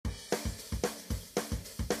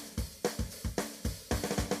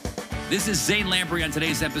This is Zane Lamprey on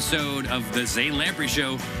today's episode of The Zane Lamprey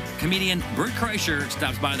Show. Comedian Bert Kreischer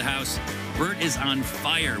stops by the house. Bert is on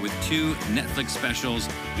fire with 2 Netflix specials.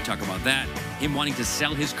 We talk about that, him wanting to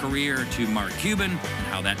sell his career to Mark Cuban and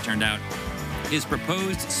how that turned out, his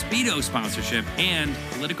proposed Speedo sponsorship, and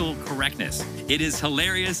political correctness. It is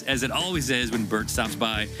hilarious, as it always is when Bert stops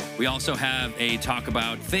by. We also have a talk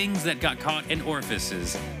about things that got caught in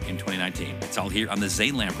orifices in 2019. It's all here on The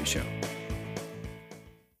Zane Lamprey Show.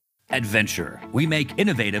 Adventure. We make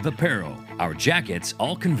innovative apparel. Our jackets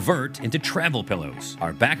all convert into travel pillows.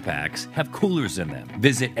 Our backpacks have coolers in them.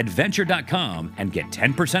 Visit adventure.com and get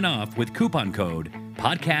 10% off with coupon code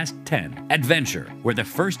podcast10. Adventure, where the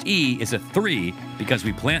first E is a 3 because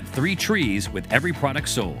we plant 3 trees with every product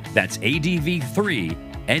sold. That's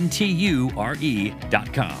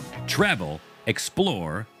ADV3NTURE.com. Travel,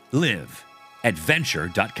 explore, live.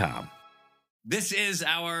 Adventure.com. This is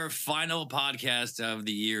our final podcast of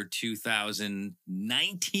the year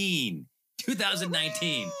 2019.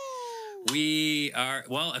 2019. We are,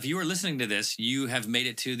 well, if you were listening to this, you have made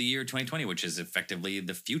it to the year 2020, which is effectively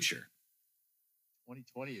the future.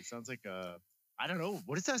 2020, it sounds like I don't know.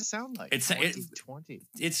 What does that sound like? It's 2020.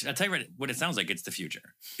 I'll tell you what it sounds like. It's the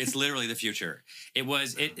future. It's literally the future. It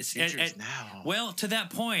was, Future's now. Well, to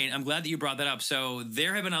that point, I'm glad that you brought that up. So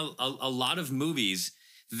there have been a lot of movies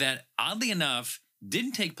that, oddly enough,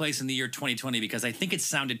 didn't take place in the year 2020 because I think it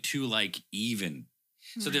sounded too, even.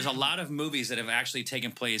 So there's a lot of movies that have actually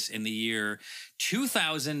taken place in the year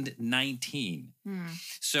 2019.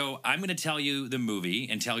 So I'm going to tell you the movie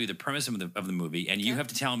and tell you the premise of the movie, and you have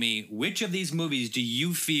to tell me which of these movies do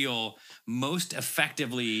you feel most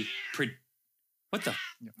effectively what the?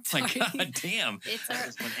 My God damn.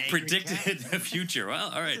 Predicted the future.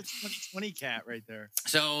 Well, all right. That's a 2020 cat right there.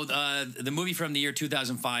 So the movie from the year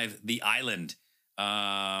 2005, The Island,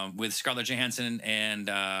 with Scarlett Johansson and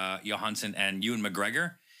Johansson and Ewan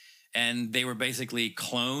McGregor. And they were basically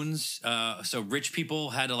clones. So rich people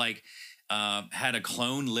had to had a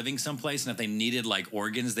clone living someplace, and if they needed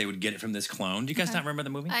organs, they would get it from this clone. Do you guys not remember the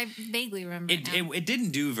movie? I vaguely remember. It didn't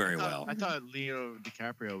do very well. I thought Leo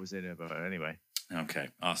DiCaprio was in it, but anyway. Okay,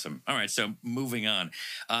 awesome. All right, so moving on.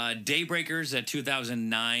 Daybreakers, a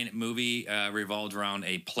 2009 movie, revolved around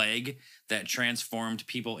a plague that transformed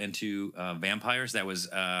people into vampires. That was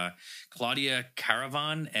Claudia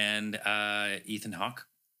Caravan and Ethan Hawke.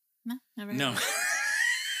 No, never. No.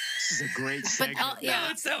 This is a great segment.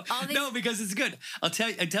 No, because it's good. I'll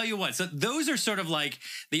tell you what. So those are sort of like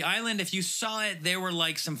The Island. If you saw it, there were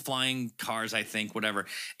some flying cars, I think, whatever.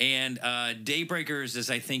 And Daybreakers is,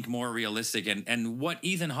 I think, more realistic. And what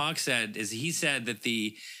Ethan Hawke said is he said that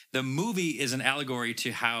the movie is an allegory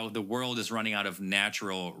to how the world is running out of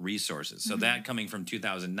natural resources. So that coming from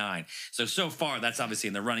 2009. So far, that's obviously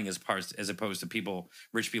in the running as opposed to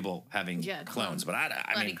rich people having clones. But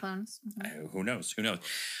I mean, clones. Who knows? Who knows?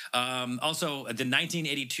 Also, the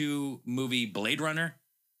 1982 movie Blade Runner.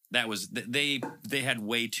 That was they had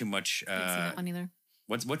way too much. I didn't see that one either.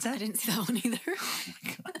 What's that? I didn't see that one either. Oh my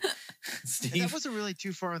God. Steve? That wasn't really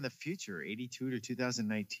too far in the future. 82 to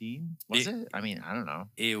 2019, was it? I mean, I don't know.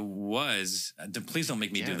 It was. Please don't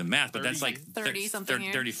make me do the math, but that's 30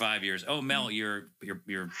 something 35 years. Oh, Mel, your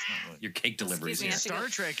cake delivery. Excuse me, Star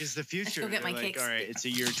Trek is the future. Go get my cakes. All right, it's a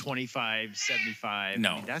year 25, 75. No,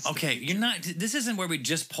 I mean, that's okay. You're not. This isn't where we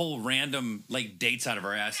just pull random dates out of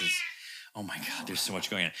our asses. Oh my God, there's so much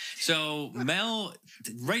going on. So Mel,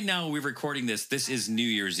 right now we're recording this. This is New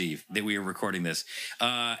Year's Eve that we are recording this.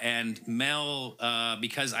 And Mel,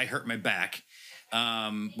 because I hurt my back,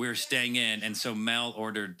 we're staying in. And so Mel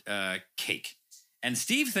ordered cake. And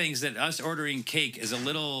Steve thinks that us ordering cake is a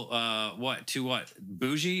little,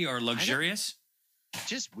 bougie or luxurious?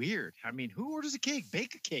 Just weird. I mean, who orders a cake?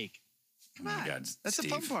 Bake a cake. Come on. God, that's Steve.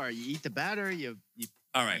 the fun part. You eat the batter, you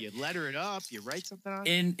all right. You letter it up. You write something on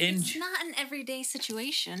it. It's not an everyday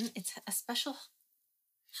situation. It's a special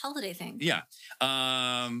holiday thing. Yeah.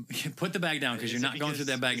 Put the bag down because you're not going through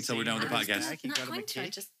that bag until we're done with the podcast. I'm not going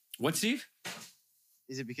to. What, Steve?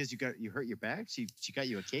 Is it because you hurt your back? She got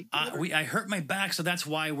you a cake? I hurt my back, so that's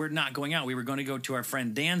why we're not going out. We were going to go to our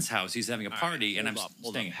friend Dan's house. He's having a party, and I'm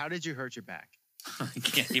staying. How did you hurt your back? I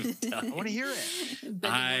can't even tell. I want to hear it.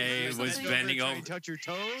 I was bending over. Touch your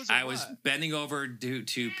toes. I was bending over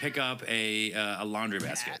to pick up a laundry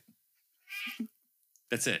basket.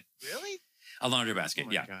 That's it. Really? A laundry basket.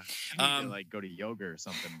 Oh yeah. God. You need to go to yoga or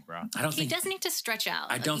something, bro. I don't he does need to stretch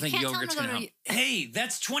out. I don't think yogurt's gonna help. Hey,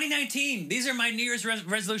 that's 2019. These are my New Year's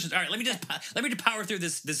resolutions. All right, let me just power through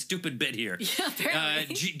this stupid bit here. Yeah,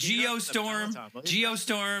 apparently. Geostorm,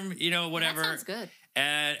 whatever. That sounds good.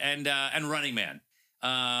 And Running Man.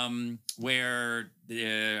 where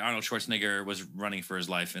Arnold Schwarzenegger was running for his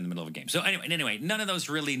life in the middle of a game. So anyway, none of those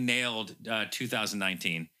really nailed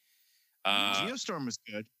 2019. Geostorm was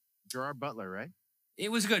good. Gerard Butler, right?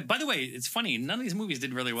 It was good. By the way, it's funny. None of these movies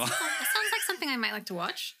did really well. That sounds like something I might like to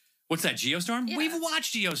watch. What's that, Geostorm? Yeah. We've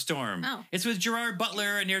watched Geostorm. Oh. It's with Gerard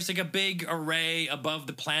Butler, and there's like a big array above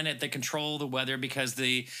the planet that control the weather because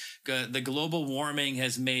the global warming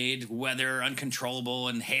has made weather uncontrollable,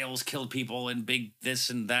 and hail's killed people, and big this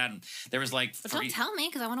and that. There was like But don't tell me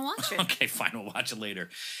because I want to watch it. Okay, fine. We'll watch it later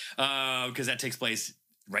because that takes place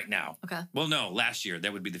right now. Okay. Well, no, last year.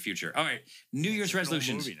 That would be the future. All right. New Year's It's an old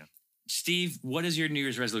resolutions. movie now. Steve, what is your New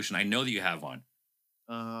Year's resolution? I know that you have one.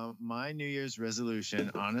 My New Year's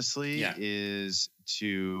resolution, honestly, Yeah. is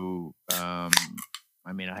to. I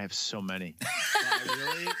mean, I have so many.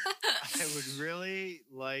 I would really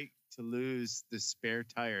like to lose the spare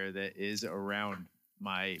tire that is around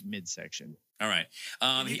my midsection. All right.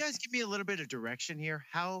 Can you guys give me a little bit of direction here?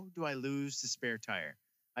 How do I lose the spare tire?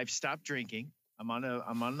 I've stopped drinking. I'm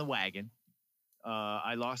on the wagon.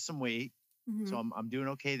 I lost some weight, Mhm. so I'm doing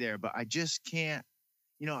okay there. But I just can't.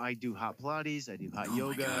 You know, I do hot Pilates. I do hot Oh my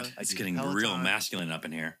yoga. God. I It's do getting Peloton. real masculine up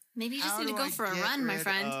in here. Maybe you just How need to do go I for a get run, my rid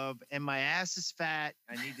friend. and my ass is fat.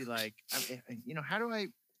 I need to how do I?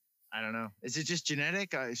 I don't know. Is it just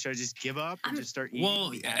genetic? Should I just give up and just start eating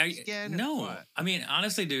Well, the abs again? or no. what? I mean,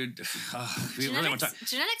 honestly, dude, we really want to talk.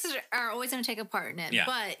 Genetics are always going to take a part in it, Yeah.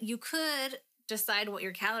 but you could decide what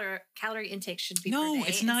your calorie intake should be. No, per day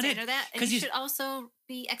it's not instead it. of that, and 'Cause you you- should also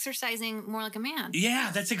be exercising more like a man.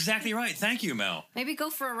 Yeah, that's exactly right. Thank you, Mel. Maybe go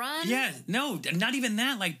for a run. Yeah, no, not even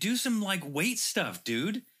that. Like, do some like weight stuff,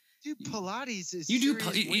 dude. Dude, Pilates is You do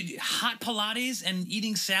serious weight. hot Pilates and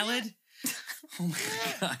eating salad. Oh my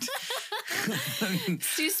god.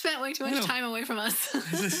 Stu spent way too I much know. time away from us. Oh,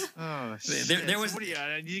 There- shit. there So was- what do you?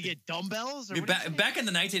 I need to get dumbbells. Or what do you Back in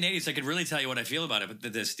the 1980s, I could really tell you what I feel about it,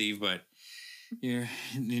 but this, Steve. But you're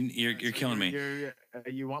So killing me.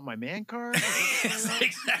 You want my man card?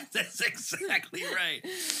 That's exactly right.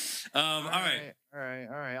 All right. All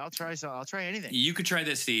right. I'll try. I'll try anything. You could try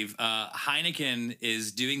this, Steve. Heineken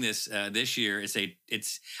is doing this this year.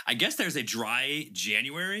 It's I guess there's a dry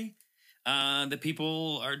January that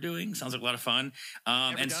people are doing. Sounds like a lot of fun.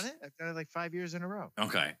 Never done it. I've done it like 5 years in a row.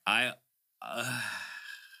 Okay,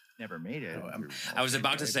 Never made it. I was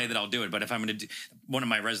about to say that I'll do it, but if I'm going to do one of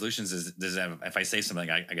my resolutions is that if I say something,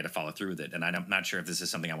 I got to follow through with it, and I'm not sure if this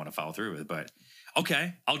is something I want to follow through with. But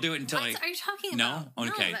okay, I'll do it until What are you talking No? about?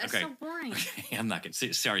 Okay, No, that's okay. so boring. Okay, I'm not going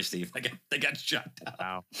to. Sorry, Steve. I got shut down.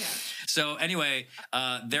 Wow. So anyway,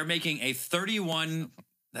 they're making a 31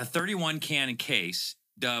 can case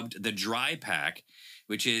dubbed the Dry Pack,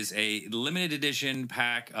 which is a limited edition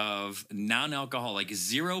pack of non-alcoholic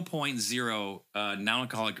 0.0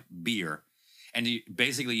 non-alcoholic beer. And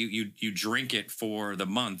you drink it for the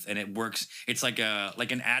month, and it works. It's like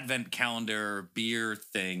an advent calendar beer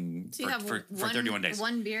thing So you have for 31 days.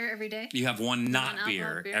 One beer every day. You have one not Non-alcoholic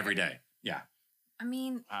beer beer every every- day. Yeah. I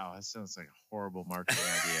mean, Wow, that sounds like a horrible marketing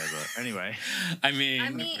idea. But anyway, I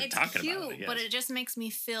mean, it's we're talking cute, about it, but yes. it just makes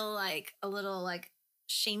me feel like a little like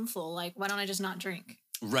shameful. Like, why don't I just not drink?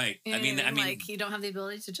 Right. You know I mean, what like you don't have the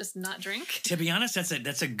ability to just not drink. to be honest,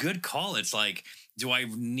 that's a good call. It's like,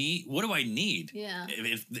 what do I need? Yeah.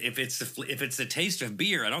 If it's the taste of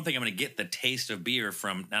beer, I don't think I'm going to get the taste of beer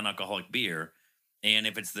from non-alcoholic beer. And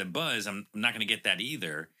if it's the buzz, I'm not going to get that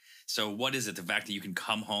either. So what is it? The fact that you can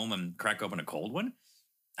come home and crack open a cold one?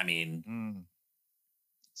 I mean,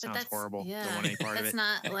 sounds that's- horrible. yeah. Don't want any part of That's it.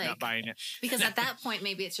 not like Not buying it. because at that point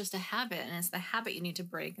maybe it's just a habit, and it's the habit you need to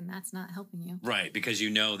break, and that's not helping you. right, because you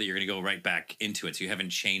know that you're going to go right back into it. So you haven't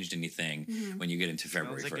changed anything Mhm. when you get into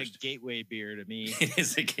February Sounds like 1st. a gateway beer to me. It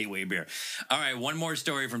is a gateway beer. All right, one more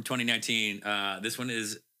story from 2019. This one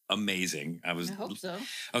is amazing. I hope so.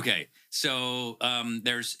 Okay, so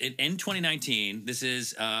there's in 2019. This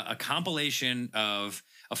is a compilation of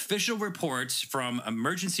official reports from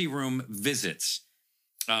emergency room visits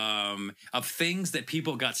of things that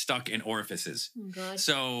people got stuck in orifices. Oh, God.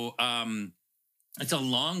 So it's a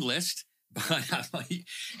long list. But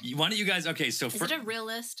why don't you guys? Okay, so Is it a real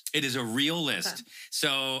list? it is a real list. Okay.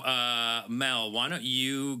 So, Mel, why don't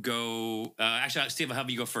you go? Actually, Steve, I'll have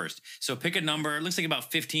you go first. So, pick a number. It looks like about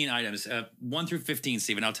 15 items, 1 through 15,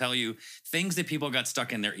 Stephen. I'll tell you things that people got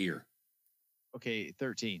stuck in their ear. Okay,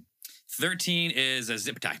 13. 13 is a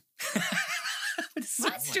zip tie. It's so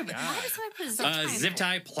What? stupid. God. Why does somebody put a zip tie? in Zip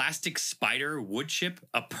there? tie, plastic spider, wood chip,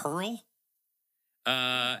 a pearl.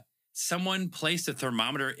 Someone placed a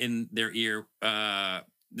thermometer in their ear.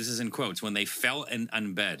 This is in quotes, when they fell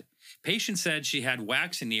on bed. Patient said she had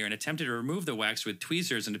wax in the ear and attempted to remove the wax with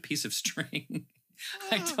tweezers and a piece of string.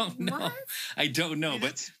 I don't know. What? I don't know, but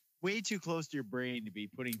That's way too close to your brain to be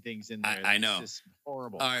putting things in there. I know. It's just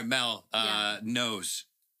horrible. all right, Mel. Yeah. Nose.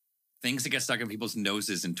 Things that get stuck in people's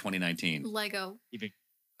noses in 2019. Lego. Even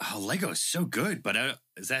Oh, Lego is so good, but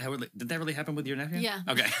is that how? Did that really happen with your nephew? Yeah.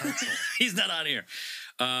 Okay, he's not on here.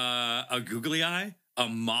 A googly eye, a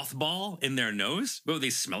mothball in their nose. What were they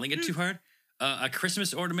smelling it too hard? A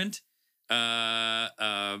Christmas ornament.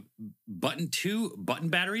 Two button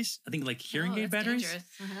batteries. I think like hearing aid that's batteries. dangerous.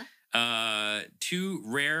 Uh-huh. 2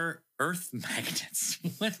 rare earth magnets.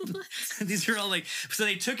 What? These are all like, so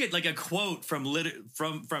they took it like a quote from it.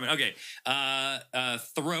 Okay.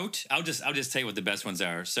 Throat. I'll just tell you what the best ones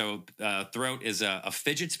are. So throat is a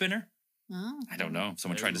fidget spinner. Oh, I don't know.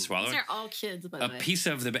 Someone tried to swallow These it. are all kids, by the A way. piece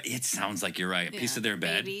of the bed. It sounds like you're right. A piece Yeah, of their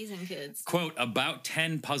bed. Babies and kids. Quote, about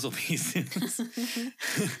 10 puzzle pieces.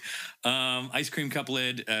 Ice cream cup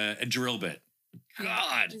lid, a drill bit.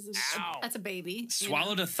 God. Ow. That's a baby.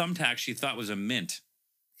 Swallowed a thumbtack she thought was a mint.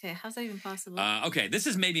 Okay, how's that even possible? Okay, this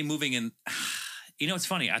is maybe moving in. You know, it's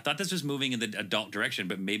funny. I thought this was moving in the adult direction,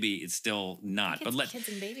 but maybe it's still not. Kids, But kids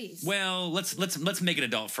and babies. well, let's make it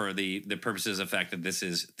adult for the purposes of the fact that this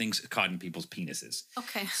is things caught in people's penises.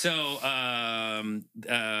 Okay. So, a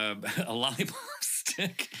lollipop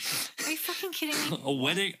stick, Are you fucking kidding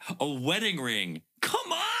me? a wedding ring.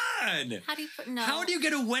 Come on! How do you put no? How do you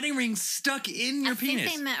get a wedding ring stuck in your I think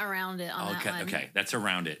penis? they meant around it on that one. Okay, that's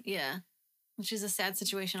around it. Yeah. Which is a sad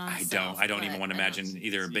situation on I itself, don't even but want to I imagine don't-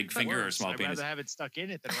 either a big finger or a small I'd penis. rather have it stuck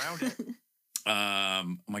in it than around it.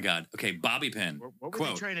 Oh my god. Okay, bobby pin. What were Quote.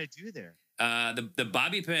 they trying to do there? The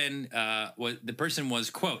bobby pin was the person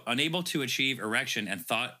was quote unable to achieve erection and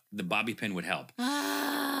thought the bobby pin would help.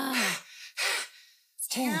 Ah, it's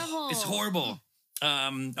terrible. It's horrible.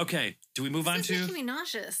 Okay, do we move on This is to? making me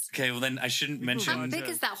nauseous. Okay, well then I shouldn't We move How on mention. big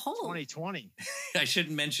to is that hole? 2020. I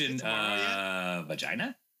shouldn't mention Tomorrow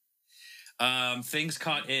vagina. Things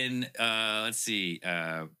caught in. Let's see.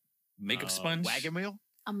 Makeup sponge. Wagon wheel.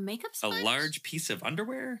 A makeup A sponge? large piece of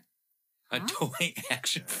underwear. A Huh? toy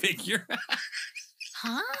action figure.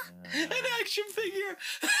 Huh? An action figure.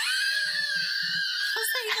 How's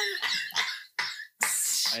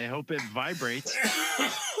that I hope it vibrates.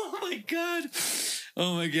 Oh my god.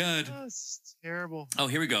 Oh my god. Oh, it's terrible. Oh,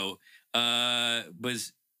 here we go.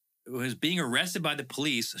 Was being arrested by the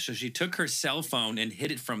police, so she took her cell phone and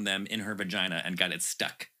hid it from them in her vagina and got it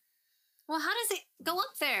stuck. Well, how does it go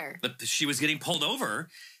up there? But she was getting pulled over,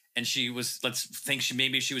 and she was. Let's think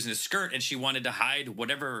maybe she was in a skirt, and she wanted to hide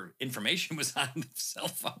whatever information was on the cell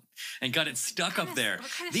phone, and got it stuck up there.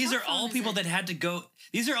 What kind of These cell are all phone is people it? that had to go.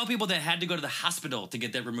 These are all people that had to go to the hospital to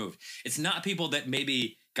get that removed. It's not people that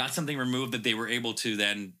maybe got something removed that they were able to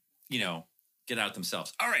then, get out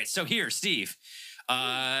themselves. All right, so here, Steve.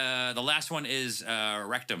 The last one is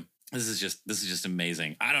rectum. This is just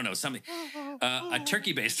amazing. I don't know, something a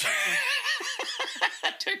turkey baster.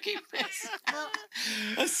 A turkey baster.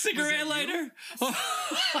 A cigarette lighter.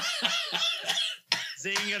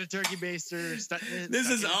 Zane got a turkey baster.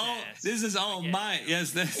 This is all Again. mine.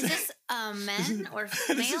 Yes, Is this men or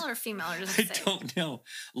male or female? Or does I it say? don't know.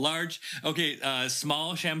 Large, okay,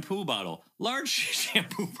 small shampoo bottle, large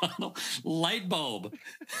shampoo bottle, light bulb,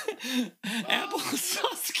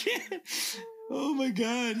 applesauce can. Oh my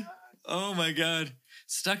god. Oh my god.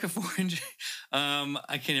 Stuck a 4-inch.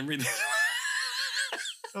 I can't even read this.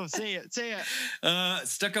 Oh, say it. Say it.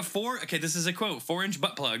 Stuck a 4. Okay, this is a quote. 4-inch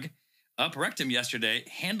butt plug up rectum yesterday.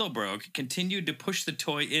 Handle broke. Continued to push the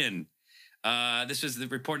toy in. This was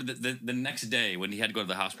reported the next day when he had to go to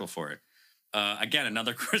the hospital for it. Again,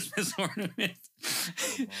 another Christmas ornament.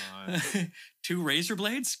 Come on. 2 razor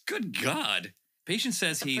blades. Good God. Patient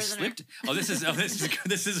says he prisoner. slipped. This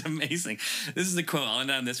is amazing. This is the quote. I'll end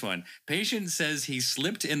on this one. Patient says he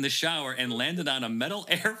slipped in the shower and landed on a metal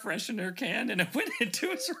air freshener can and it went into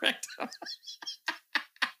his rectum.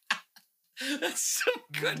 That's so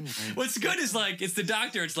good. What's good is it's the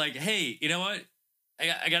doctor. It's like, hey, you know what?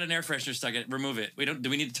 I got an air freshener stuck in it. Remove it. Do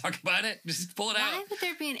we need to talk about it? Just pull it out. Why would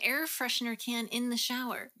there be an air freshener can in the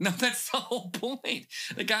shower? No, that's the whole point.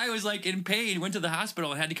 The guy was in pain, went to the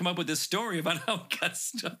hospital, and had to come up with this story about how he got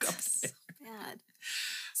stuck up there. Bad.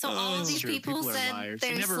 So all of Oh. these True, people are said liars. they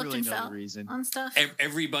You never slipped really and know fell the reason. on stuff.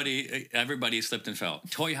 Everybody slipped and fell.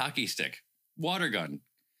 Toy hockey stick, water gun,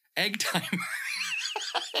 egg timer.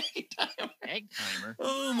 Egg timer. Egg timer.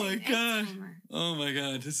 Oh my Egg god. timer. Oh my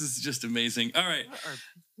god. This is just amazing. All right. What are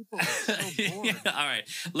people so bored? Yeah, all right.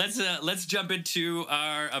 Let's jump into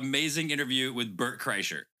our amazing interview with Bert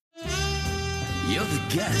Kreischer. You're the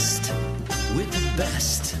guest with the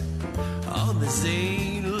best on the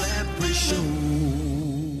Zane Lamprey Show.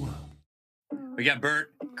 We got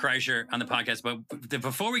Bert Kreischer on the podcast, but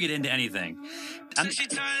before we get into anything,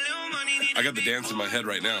 I got the dance in my head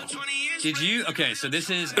right now. did you? Okay, so this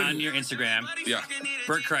is on your Instagram. Yeah.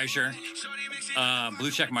 Bert Kreischer, blue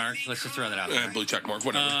check mark. Let's just throw that out there. Blue check mark,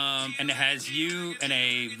 whatever. And it has you in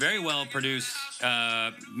a very well produced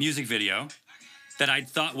music video that I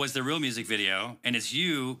thought was the real music video, and it's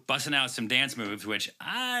you busting out some dance moves. Which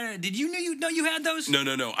did you know you had those? No.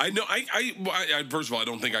 I know. I first of all, I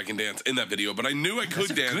don't think I can dance in that video, but I knew I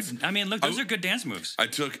could dance. Good, I mean, look, those are good dance moves.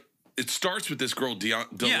 It starts with this girl,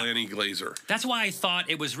 Delaney Glazer. That's why I thought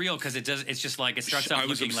it was real, because it does. It's just like it starts out. I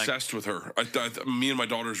was obsessed with her. Me and my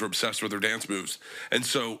daughters were obsessed with her dance moves, and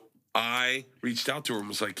so I reached out to her and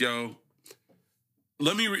was like, "Yo,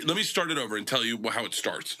 let me start it over and tell you how it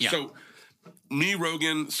starts." Yeah. So, me,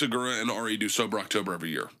 Rogan, Segura, and Ari do Sober October every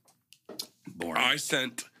year. Boring.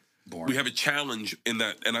 We have a challenge in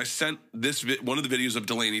that, and I sent one of the videos of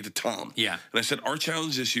Delaney to Tom. Yeah. And I said, our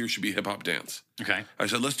challenge this year should be hip hop dance. Okay. I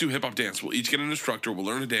said, let's do hip hop dance. We'll each get an instructor. We'll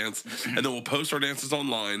learn a dance, and then we'll post our dances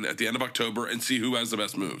online at the end of October and see who has the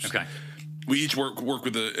best moves. Okay. We each work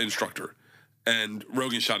with the instructor, and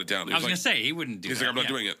Rogan shot it down. I was going to say he wouldn't do. He's like, I'm not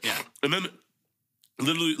doing it. Yeah. And then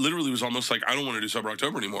literally was almost like, I don't want to do Sober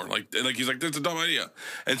October anymore. Like he's like, that's a dumb idea.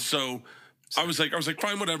 And so I was like,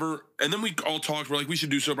 fine, whatever. And then we all talked. We're like, we should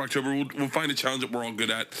do Sober October. We'll find a challenge that we're all good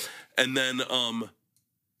at. And then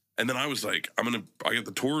I was like, I got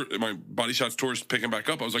the tour. My Body Shots tour is picking back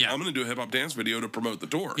up. I was like, I'm gonna do a hip hop dance video to promote the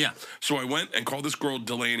tour. Yeah. So I went and called this girl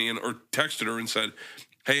Delaney or texted her and said,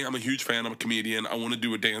 hey, I'm a huge fan. I'm a comedian. I want to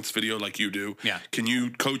do a dance video like you do. Yeah. Can you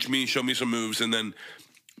coach me, show me some moves, and then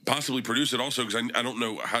possibly produce it also, because I don't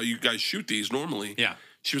know how you guys shoot these normally. Yeah.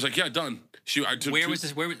 She was like, yeah, done. Where was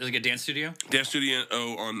this? Where was like a dance studio? Dance studio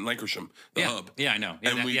on Lankersham, the hub. Yeah, I know. Yeah,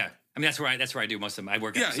 And I mean, that's where I do most of them. I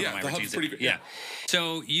work at some of my the routines. hub's pretty good. Yeah.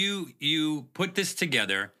 So you put this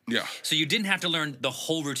together. Yeah. So you didn't have to learn the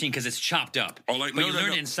whole routine because it's chopped up. Oh, like, but no, you no, learned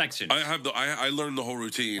no. it in sections. I learned the whole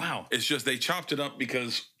routine. Wow. It's just they chopped it up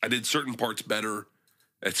because I did certain parts better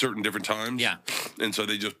at certain different times. Yeah. And so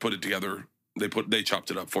they just put it together. They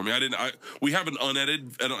chopped it up for me. We have an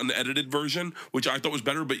unedited version, which I thought was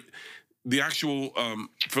better, but the actual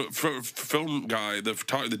film guy, the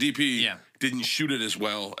DP, didn't shoot it as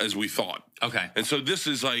well as we thought. Okay. And so this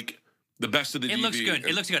is like the best of the DP. It looks good.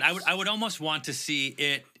 It looks good. I would almost want to see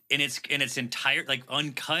it in its entire, like,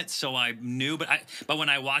 uncut, so I knew. But when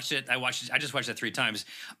I watched it, I just watched it 3 times.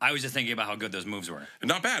 I was just thinking about how good those moves were.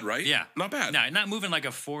 Not bad, right? Yeah. Not bad. No, not moving like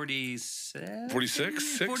a 47?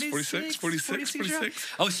 46? 46?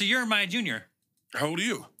 Oh, so you're my junior. How old are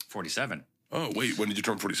you? 47. Oh, wait. When did you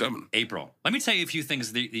turn 47? April. Let me tell you a few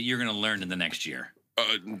things that you're going to learn in the next year.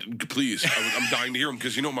 Please. I'm dying to hear them,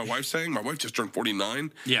 because you know what my wife's saying? My wife just turned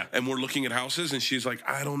 49. Yeah. And we're looking at houses, and she's like,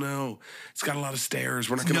 I don't know. It's got a lot of stairs.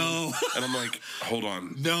 We're not going to. No. And I'm like, hold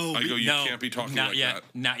on. No. I go, you can't be talking not like yet. that.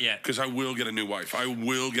 Not yet. Because I will get a new wife. I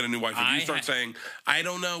will get a new wife. If you start saying, I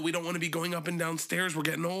don't know, we don't want to be going up and down stairs. We're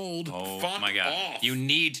getting old. Oh, Fuck my God. off. You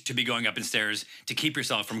need to be going up in stairs to keep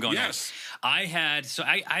yourself from going up. I've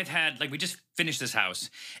had, like, we just finished this house,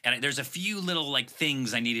 and there's a few little, like,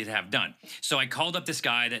 things I needed to have done. So I called up this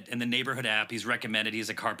guy that in the neighborhood app, he's recommended, he's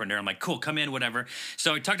a carpenter. I'm like, cool, come in, whatever.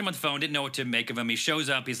 So I talked to him on the phone, didn't know what to make of him. He shows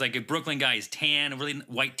up, he's like a Brooklyn guy, he's tan, really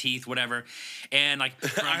white teeth, whatever. And like,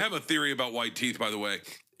 I have a theory about white teeth, by the way.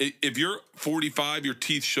 If you're 45, your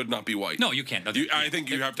teeth should not be white. No, you can't. No, I think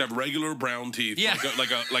you have to have regular brown teeth. Yeah. Like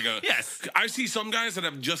a. Yes. I see some guys that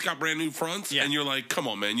have just got brand new fronts, and you're like, come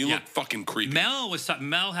on, man, you look fucking creepy.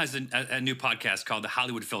 Mel has a new podcast called The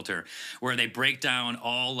Hollywood Filter, where they break down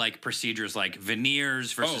all, like, procedures like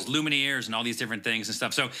veneers versus lumineers and all these different things and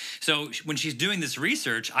stuff. So when she's doing this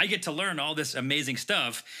research, I get to learn all this amazing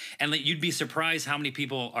stuff, and like, you'd be surprised how many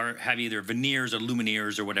people have either veneers or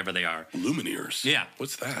lumineers or whatever they are. Lumineers? Yeah.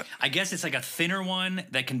 What's that? I guess it's like a thinner one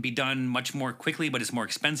that can be done much more quickly, but it's more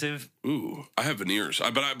expensive. Ooh, I have veneers,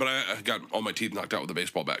 but I got all my teeth knocked out with a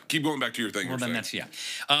baseball bat. Keep going back to your thing. Well, then that's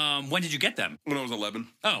when did you get them? When I was 11.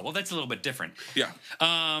 Oh, well, that's a little bit different. Yeah.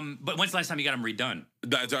 But when's the last time you got them redone?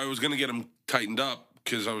 I was going to get them tightened up,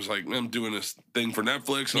 because I was like, I'm doing this thing for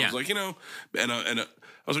Netflix. And I was like, I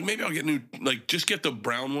was like, maybe I'll get new, like, just get the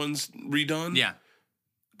brown ones redone. Yeah.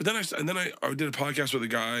 But then I did a podcast with a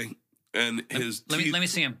guy, and his teeth. Let me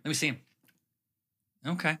see him.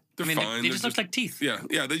 Okay. They're fine. They just look like teeth. Yeah,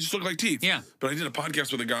 they just look like teeth. Yeah. But I did a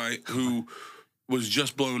podcast with a guy who was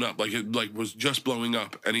just blown up, was just blowing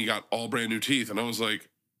up, and he got all brand new teeth, and I was like,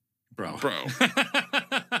 bro,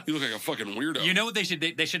 you look like a fucking weirdo. You know what they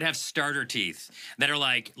should have starter teeth that are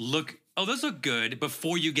like look oh, those look good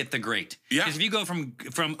before you get the great. Yeah. Because if you go from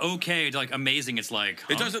okay to like amazing, it's like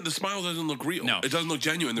It doesn't. The smile doesn't look real. No. It doesn't look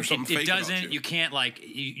genuine. There's something it fake doesn't. about you. You can't like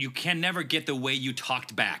you can never get the way you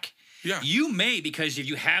talked back. Yeah. You may, because if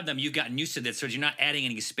you have them, you've gotten used to this, so you're not adding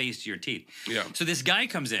any space to your teeth. Yeah. So this guy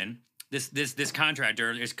comes in, this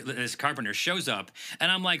contractor, this carpenter shows up,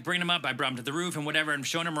 and I'm like bringing him up. I brought him to the roof and whatever, and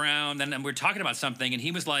showing him around, and we're talking about something, and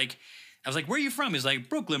he was like, I was like, where are you from? He's like,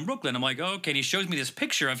 Brooklyn. I'm like, oh, okay. And he shows me this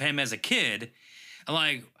picture of him as a kid. I'm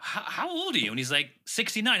like, how old are you? And he's like,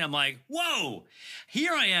 69. I'm like, whoa.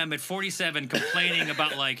 Here I am at 47 complaining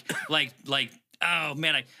about like, oh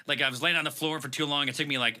man, I was laying on the floor for too long. It took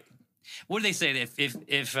me like, what do they say?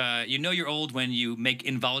 If you know you're old when you make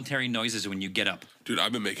involuntary noises when you get up. Dude,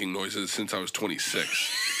 I've been making noises since I was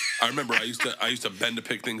 26. I remember I used to bend to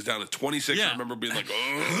pick things down at 26. Yeah. I remember being like,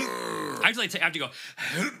 oh. I actually have to go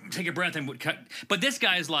take a breath and would cut. But this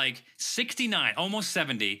guy's like 69, almost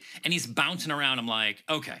 70, and he's bouncing around. I'm like,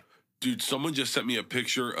 okay. Dude, someone just sent me a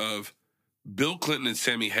picture of Bill Clinton and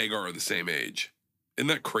Sammy Hagar are the same age. Isn't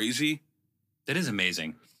that crazy? That is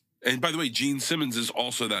amazing. And by the way, Gene Simmons is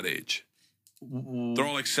also that age. They're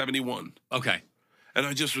all like 71. Okay. And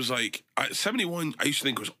I just was like, 71, I used to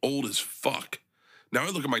think was old as fuck. Now I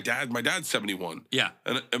look at my dad. My dad's 71. Yeah.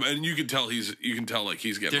 And you can tell like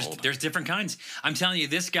he's getting old. There's different kinds. I'm telling you,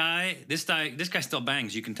 this guy still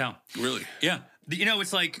bangs. You can tell. Really? Yeah. You know,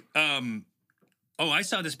 it's like, I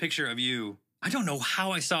saw this picture of you. I don't know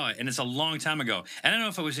how I saw it, and it's a long time ago. And I don't know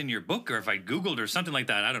if it was in your book or if I Googled or something like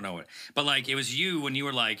that. I don't know it. But like, it was you when you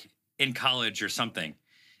were like in college or something,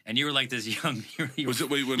 and you were like this young. You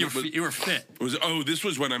were fit. This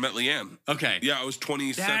was when I met Leanne. Okay. Yeah, I was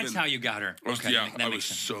 27. That's how you got her. Okay. I was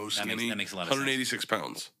so skinny. That makes a lot of sense. 186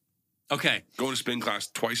 pounds. Okay. Going to spin class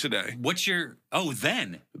twice a day. What's your?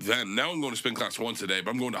 Then now I'm going to spin class once a day,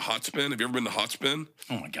 but I'm going to hot spin. Have you ever been to hot spin?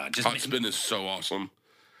 Oh my God! Hot spin is so awesome.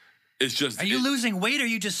 It's just. Are you losing weight or are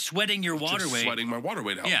you just sweating your water weight? Sweating my water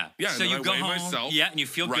weight out. Yeah. Yeah. So you go home. Myself, and you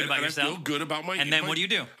feel good about yourself. I feel good about my. And then what do you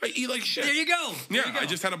do? I eat like shit. There you go. I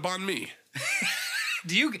just had a banh mi.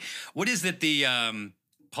 What is it? The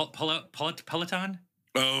Peloton?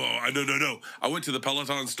 Oh, no. I went to the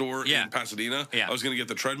Peloton store in Pasadena. Yeah. I was going to get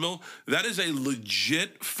the treadmill. That is a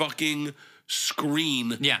legit fucking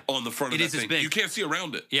screen on the front of that thing. It is big. You can't see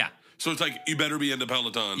around it. Yeah. So it's like, you better be into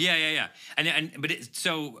Peloton. Yeah.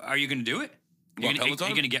 So are you going to do it? Are you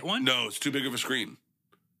going to get one? No, it's too big of a screne.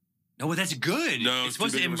 No, well, that's good. No, it's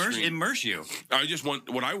supposed to immerse you. I just want,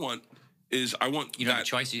 what I want is I want you don't have a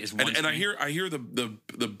choice. It's one and I hear the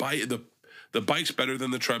bike's better than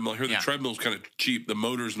the treadmill. I hear the treadmill's kind of cheap. The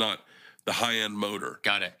motor's not the high-end motor.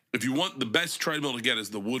 Got it. If you want the best treadmill to get is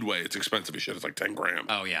the Woodway. It's expensive as shit. It's like 10 grand.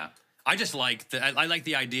 Oh yeah. I just like I like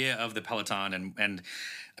the idea of the Peloton and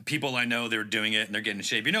people I know they're doing it and they're getting in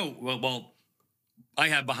shape. You know, well I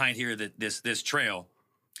have behind here that this trail.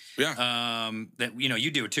 Yeah. That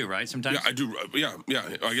you do it too, right? Sometimes. Yeah, I do. Yeah.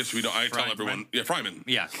 I guess we don't. I tell everyone. Yeah, Fryman.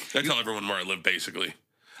 Yeah. I tell everyone where I live basically.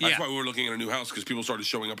 That's why we were looking at a new house because people started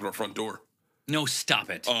showing up at our front door. No, stop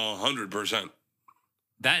it. 100%.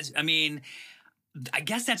 I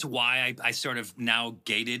guess that's why I sort of now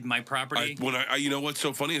gated my property. You know what's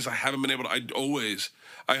so funny is I haven't been able to.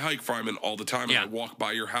 I hike Fryman all the time and I walk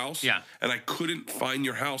by your house. Yeah. And I couldn't find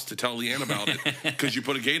your house to tell Leanne about it because you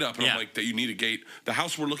put a gate up and I'm like, that you need a gate. The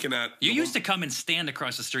house we're looking at. You used to come and stand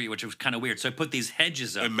across the street, which was kind of weird. So I put these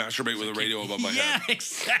hedges up. And masturbate with a radio above my head. Yeah,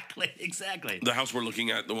 exactly. The house we're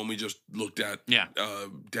looking at, the one we just looked at. Yeah.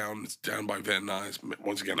 Down by Van Nuys.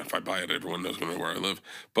 Once again, if I buy it, everyone knows where I live.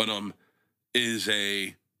 But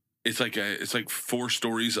it's like 4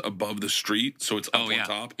 stories above the street, so it's up on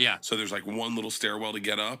top. Yeah. So there's like one little stairwell to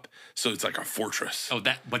get up, so it's like a fortress. Oh,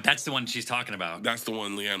 but that's the one she's talking about. That's the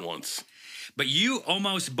one Leanne wants. But you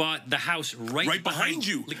almost bought the house right behind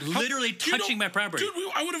you, like literally touching my property. Dude,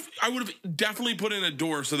 I would have definitely put in a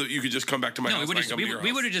door so that you could just come back to my house.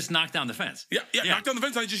 We would have just knocked down the fence. Yeah, knocked down the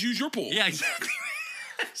fence. I just use your pool. Yeah, exactly.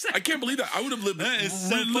 I can't believe that. I would have lived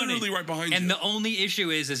literally right behind you. And the only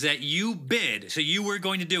issue is that you bid, so you were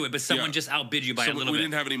going to do it, but someone just outbid you by a little bit. We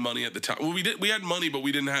didn't have any money at the time. Well, we had money, but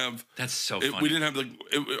we didn't have. That's so funny. We didn't have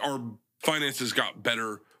our finances got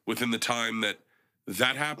better within the time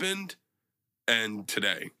that happened, and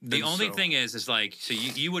today. The only thing is like, so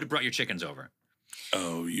you would have brought your chickens over.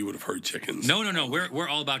 Oh, you would have heard chickens. No. We're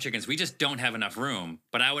all about chickens. We just don't have enough room.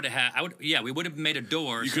 But we would have made a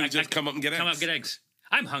door. You could just come up and get eggs. Come up and get eggs.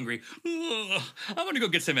 I'm hungry. Ugh, I'm going to go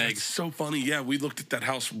get some It's eggs. so funny. Yeah, we looked at that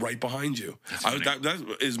house right behind you. funny.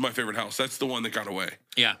 That is my favorite house. That's the one that got away.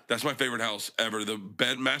 Yeah. That's my favorite house ever. The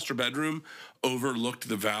master bedroom overlooked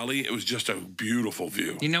the valley. It was just a beautiful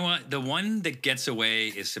view. You know what? The one that gets away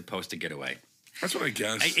is supposed to get away. That's what I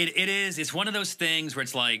guess. It is. It's one of those things where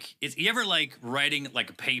it's like, you ever like writing like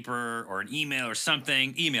a paper or an email or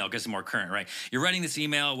something? Email because it's more current, right? You're writing this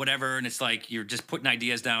email, whatever, and it's like you're just putting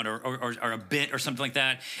ideas down or a bit or something like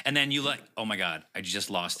that, and then you like, oh my god, I just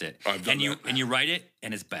lost it. I've done that. And you write it,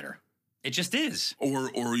 and it's better. It just is.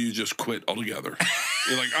 Or you just quit altogether.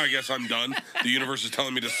 You're like, I guess I'm done. The universe is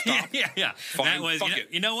telling me to stop. Yeah. Fine, That was. fuck You know, it.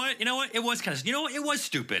 you know what? You know what? It was kind of. You know what? It was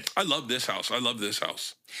stupid. I love this house. I love this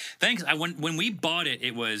house. Thanks. When we bought it,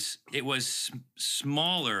 it was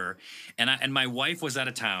smaller, and my wife was out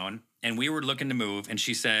of town, and we were looking to move, and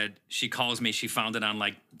she calls me, she found it on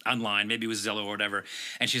like online, maybe it was Zillow or whatever,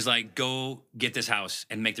 and she's like, go get this house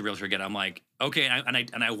and make the realtor get it. I'm like, okay,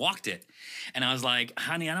 and I walked it, and I was like,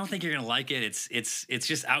 honey, I don't think you're gonna like it. It's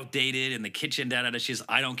just outdated, and the kitchen da. She's,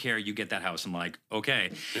 I don't care, you get that house. I'm like,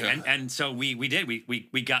 okay, Yeah. and so we did.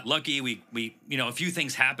 We got lucky. We a few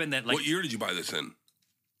things happened that like. What year did you buy this in?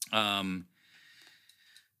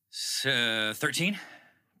 13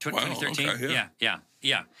 2013. okay,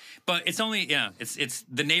 Yeah. But it's only it's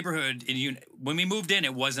the neighborhood when we moved in,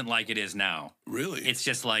 it wasn't like it is now. Really? It's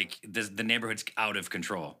just like the neighborhood's out of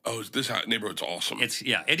control. Oh, this neighborhood's awesome.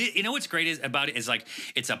 You know what's great about it is like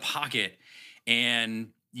it's a pocket, and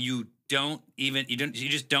you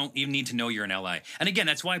just don't even need to know you're in LA. And again,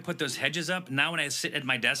 that's why I put those hedges up. Now when I sit at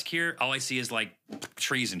my desk here, all I see is like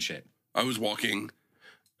trees and shit. I was walking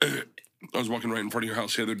right in front of your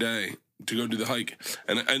house the other day to go do the hike,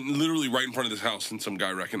 and literally right in front of this house, and some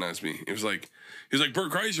guy recognized me. He was like,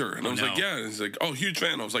 Bert Kreischer, and I was like, yeah. And he's like, oh, huge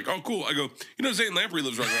fan. I was like, oh, cool. I go, Zane Lamprey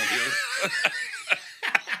lives right around here.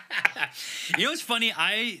 You know what's funny?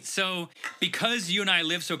 Because you and I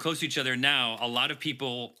live so close to each other now, a lot of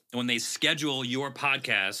people, when they schedule your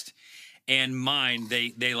podcast and mine,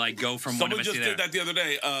 they like go from one of Someone us just to did there. that the other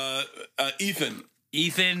day.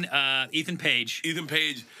 Ethan Page. Ethan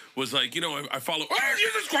Page was like, I follow. Oh,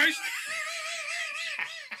 Jesus Christ!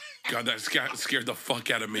 God, that scared the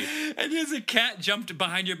fuck out of me. And there's a cat jumped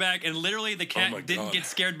behind your back, and literally the cat my didn't God. get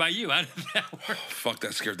scared by you. How did that work? Fuck,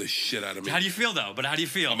 that scared the shit out of me. How do you feel though? But how do you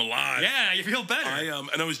feel? I'm alive. Yeah, you feel better.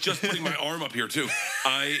 And I was just putting my arm up here too.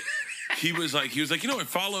 He was like,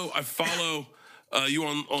 I follow you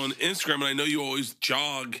on Instagram, and I know you always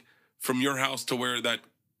jog from your house to where that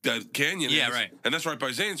canyon Yeah, is. right. And that's right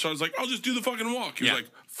by Zane. So I was like, I'll just do the fucking walk. He was like,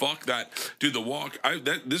 fuck that. Do the walk.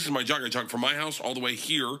 This is my jog. I jog from my house all the way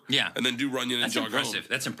here. Yeah. And then do Runyon and That's jog impressive. home.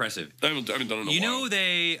 That's impressive. I haven't done it in a while. You know,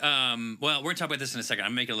 they, well, we're going to talk about this in a second.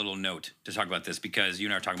 I'm making a little note to talk about this because you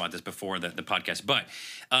and I were talking about this before the podcast. But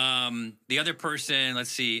the other person, let's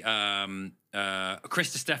see,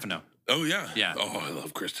 Chris DiStefano. Oh, yeah. Yeah. Oh, I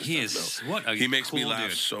love Chris DiStefano. He is, what a He makes me cool laugh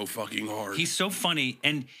dude. so fucking hard. He's so funny.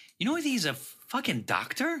 And you know, he's a fucking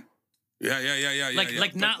doctor? Yeah.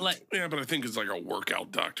 Not like. Yeah, but I think it's like a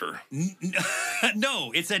workout doctor.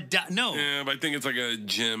 No, it's no. Yeah, but I think it's like a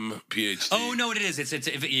gym PhD. Oh, no, it is. It's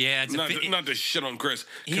Not to shit on Chris.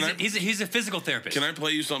 He's a physical therapist. Can I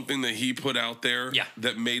play you something that he put out there Yeah.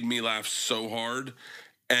 that made me laugh so hard?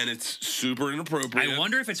 And it's super inappropriate. I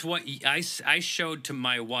wonder if it's what I showed to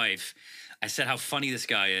my wife. I said how funny this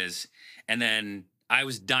guy is, and then I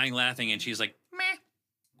was dying laughing, and she's like, meh.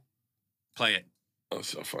 Play it. I'll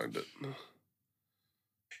find it. And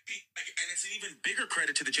it's an even bigger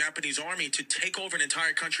credit to the Japanese army to take over an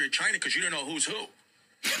entire country of China because you don't know who's who.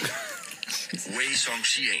 Wei Song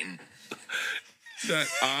Xian.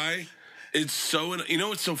 It's so,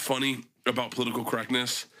 what's so funny about political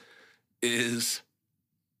correctness is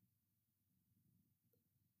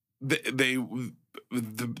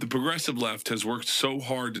the progressive left has worked so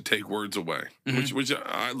hard to take words away, which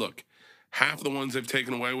I look. Half the ones they've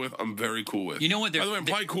taken away with, I'm very cool with. You know what? By the way, I'm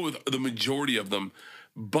probably cool with the majority of them,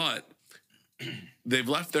 but they've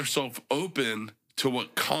left themselves open to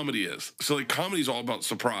what comedy is. So, like, comedy is all about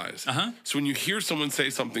surprise. So when you hear someone say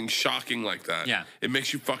something shocking like that, it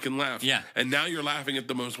makes you fucking laugh. Yeah. And now you're laughing at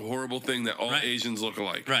the most horrible thing that all Asians look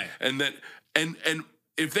alike. Right. And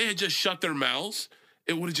if they had just shut their mouths,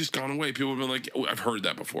 it would have just gone away. People would have been like, oh, I've heard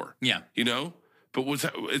that before. Yeah. You know? But what's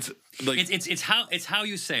that? It's like it's how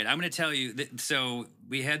you say it. I'm going to tell you. So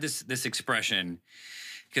we had this expression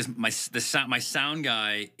because my sound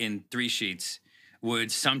guy in Three Sheets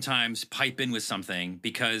would sometimes pipe in with something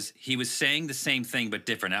because he was saying the same thing but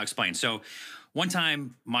different. I'll explain. So one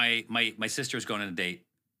time my sister was going on a date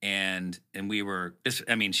and we were this.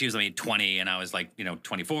 I mean, she was only 20, and I was like,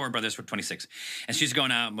 24. Brothers were 26, and she's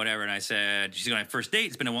going out and whatever. And I said, she's going on a first date.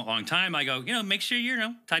 It's been a long time. I go, make sure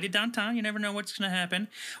you're tidy downtown. You never know what's going to happen,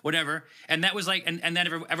 whatever. And that was like, and then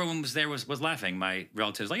everyone was there was laughing. My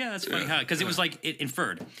relatives like, yeah, that's funny, because it was like it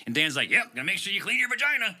inferred. And Dan's like, yep, gonna make sure you clean your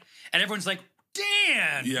vagina. And everyone's like,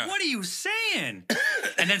 Dan, what are you saying?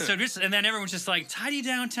 And then everyone's just like, tidy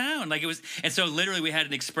downtown. Like it was, and so literally we had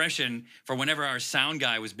an expression for whenever our sound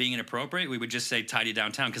guy was being inappropriate, we would just say tidy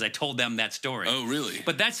downtown because I told them that story. Oh, really?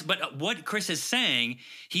 But what Chris is saying,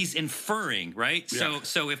 he's inferring, right? Yeah.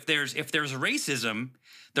 So if there's racism,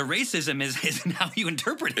 the racism is in how you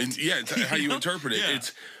interpret it. It's how you interpret it. Yeah.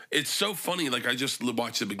 It's so funny. Like I just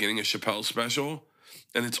watched the beginning of Chappelle's special,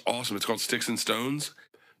 and it's awesome. It's called Sticks and Stones.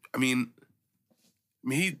 I mean,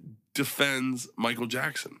 he defends Michael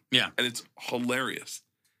Jackson. Yeah. And it's hilarious.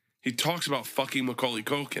 He talks about fucking Macaulay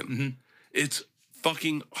Culkin. Mm-hmm. It's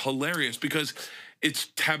fucking hilarious because it's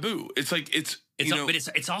taboo. It's like but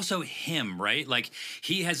it's also him, right? Like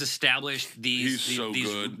he has established these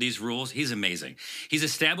rules. He's amazing. He's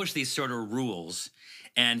established these sort of rules,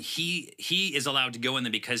 and he is allowed to go in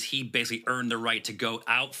them because he basically earned the right to go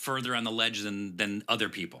out further on the ledge than other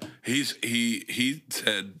people. He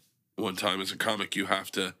said one time as a comic,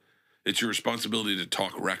 it's your responsibility to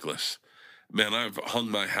talk reckless. Man, I've hung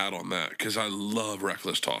my hat on that because I love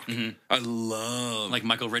reckless talk. Mm-hmm. I love like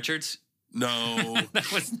Michael Richards. No,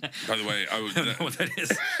 by the way, I don't know what that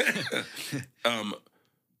is.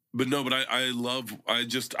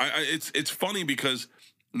 It's funny because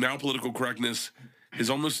now political correctness is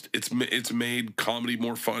almost it's made comedy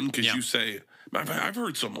more fun because you say, I've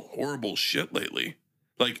heard some horrible shit lately.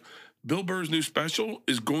 Like Bill Burr's new special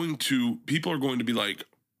people are going to be like,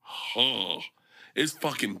 oh, it's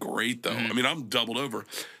fucking great though. Mm-hmm. I mean, I'm doubled over.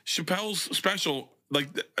 Chappelle's special. Like,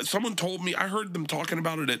 someone told me, I heard them talking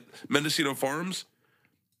about it at Mendocino Farms.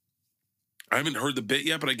 I haven't heard the bit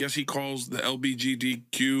yet, but I guess he calls the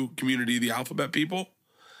LGBTQ community the alphabet people.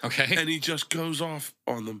 Okay. And he just goes off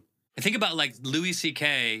on them. And think about, like, Louis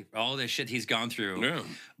C.K., all the shit he's gone through,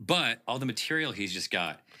 but all the material he's just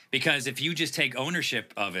got. Because if you just take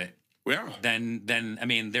ownership of it, then I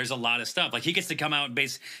mean, there's a lot of stuff. Like, he gets to come out and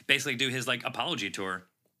basically do his, like, apology tour.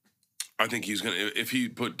 I think he's gonna. If he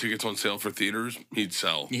put tickets on sale for theaters, he'd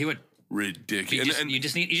sell. He would. Ridiculous. You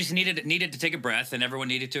just needed to take a breath, and everyone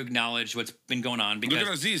needed to acknowledge what's been going on. Because look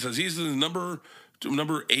at Aziz. Aziz is the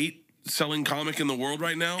number 8 selling comic in the world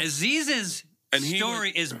right now. Aziz's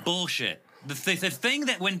story is bullshit. The thing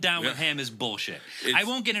that went down with him is bullshit. I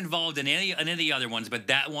won't get involved in any of the other ones, but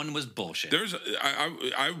that one was bullshit.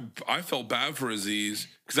 I felt bad for Aziz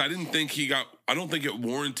because I don't think it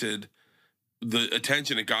warranted the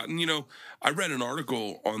attention it got. And, I read an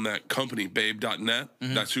article on that company, babe.net.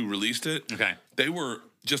 Mm-hmm. That's who released it. Okay. They were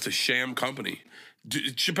just a sham company.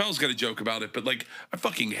 Chappelle's got a joke about it, but, like, I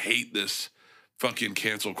fucking hate this fucking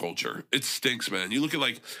cancel culture. It stinks, man. You look at,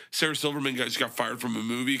 like, Sarah Silverman she got fired from a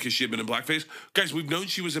movie because she had been in blackface. Guys, we've known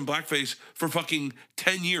she was in blackface for fucking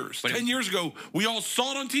 10 years. 10 years ago, we all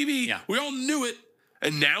saw it on TV. Yeah. We all knew it.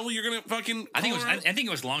 And now you're gonna fucking. I think it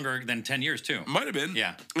was longer than 10 years too. Might have been.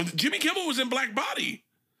 Yeah. Jimmy Kimmel was in Black Body.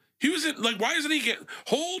 He was in, like, why isn't he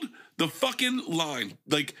hold the fucking line?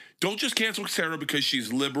 Like, don't just cancel Sarah because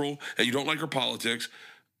she's liberal and you don't like her politics.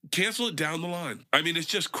 Cancel it down the line. I mean, it's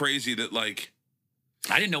just crazy that, like.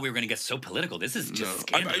 I didn't know we were gonna get so political. This is just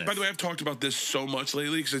scandalous. By the way, I've talked about this so much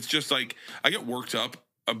lately because it's just like I get worked up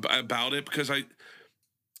about it because I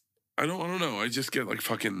don't know. I just get like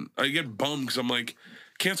I get bummed because I'm like,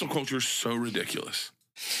 cancel culture is so ridiculous.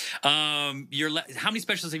 How many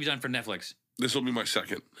specials have you done for Netflix? This will be my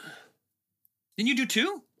second. Didn't you do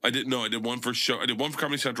 2? I did one for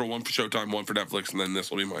Comedy Central, one for Showtime, one for Netflix, and then this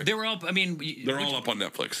will be mine. They were all. I mean, they're all up on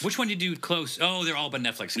Netflix. Which one did you do close? Oh, they're all up on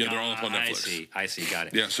Netflix. Yeah, they're all up on Netflix. I see. Got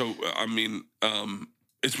it. Yeah. So I mean,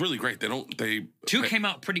 it's really great. They 2 came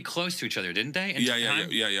out pretty close to each other, didn't they? Yeah.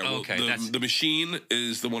 Oh, well, okay. The Machine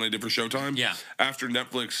is the one I did for Showtime. Yeah. After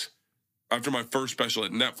my first special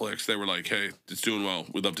at Netflix, they were like, "Hey, it's doing well.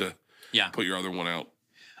 We'd love to put your other one out."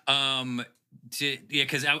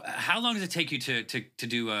 Because how long does it take you to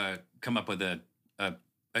do come up with a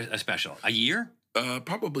special? A year?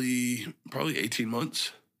 Probably 18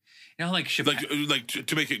 months. Like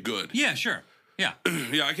to make it good. Yeah, sure. Yeah.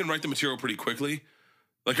 Yeah, I can write the material pretty quickly.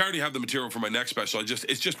 Like, I already have the material for my next special.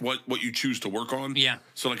 It's just what you choose to work on. Yeah.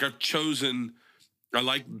 So, like, I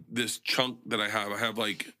like this chunk that I have. I have,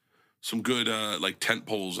 like, some good, like, tent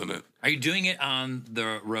poles in it. Are you doing it on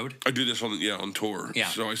the road? I do this on tour. Yeah.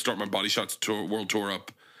 So I start my Body Shots world tour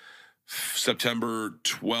up September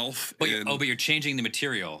 12th. But you're changing the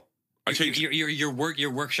material. I changed You're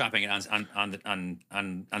workshopping it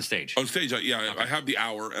on stage. on stage. I have the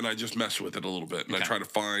hour, and I just mess with it a little bit, and I try to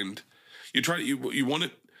find. You want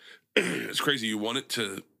it. It's crazy. You want it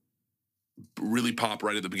to really pop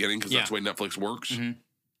right at the beginning because that's the way Netflix works. Mm-hmm.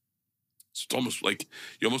 So it's almost like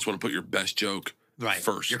you almost want to put your best joke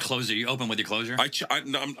first. Your closer. You open with your closer.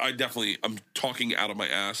 I'm talking out of my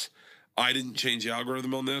ass. I didn't change the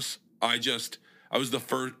algorithm on this. I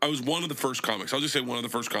was one of the first comics. I'll just say one of the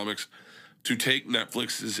first comics to take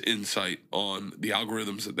Netflix's insight on the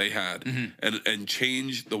algorithms that they had and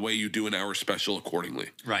change the way you do an hour special accordingly.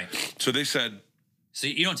 Right. So they said. So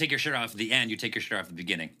you don't take your shirt off at the end. You take your shirt off at the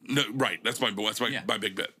beginning. No, right. That's my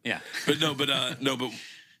big bit. Yeah. But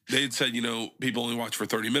they had said, people only watch for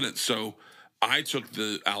 30 minutes. So I took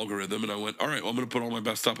the algorithm and I went, all right, well, I'm going to put all my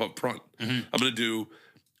best stuff up front. I'm going to do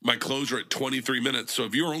my closer at 23 minutes. So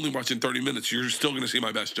if you're only watching 30 minutes, you're still going to see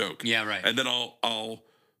my best joke. Yeah, right. And then I'll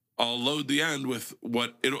load the end with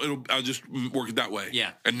what I'll just work it that way.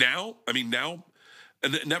 Yeah. And now, and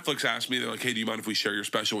Netflix asked me, they're like, hey, do you mind if we share your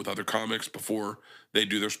special with other comics before they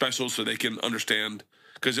do their specials so they can understand?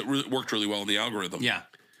 Because it worked really well in the algorithm. Yeah.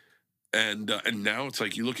 And now it's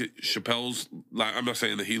like you look at Chappelle's. I'm not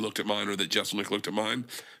saying that he looked at mine or that Jeselnik looked at mine.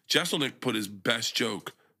 Jeselnik put his best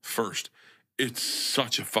joke first. It's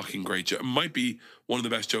such a fucking great joke. It might be one of the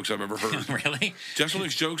best jokes I've ever heard. Really?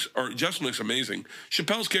 Jeselnik's amazing.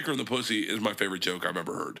 Chappelle's Kicker in the Pussy is my favorite joke I've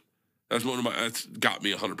ever heard. That's got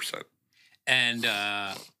me 100%. And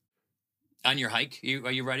on your hike,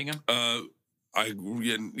 are you writing them? I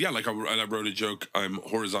wrote a joke. I'm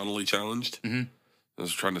horizontally challenged. Mm-hmm. I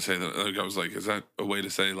was trying to say that. I was like, is that a way to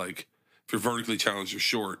say like, if you're vertically challenged, you're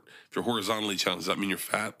short. If you're horizontally challenged, does that mean you're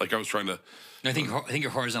fat? Like I was trying to. I think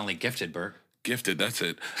you're horizontally gifted, Bert. Gifted, that's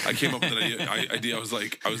it. I came up with an idea. I was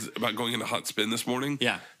about going into hot spin this morning.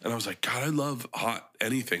 Yeah. And I was like, God, I love hot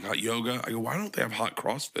yoga. I go, why don't they have hot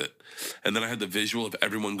CrossFit? And then I had the visual of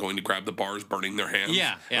everyone going to grab the bars, burning their hands.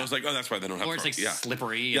 Yeah. And I was like, oh, that's why they don't have. Or it's like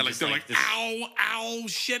slippery. Yeah, and like they're like, ow,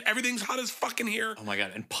 shit, everything's hot as fucking here. Oh my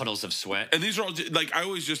God, and puddles of sweat. And these are all like I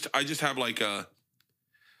just have like a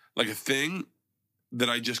thing that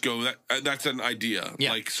I just go that's an idea.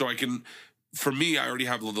 Yeah. Like so I can. For me, I already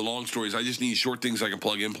have the long stories. I just need short things I can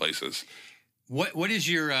plug in places. What is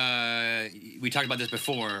your? We talked about this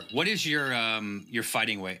before. What is your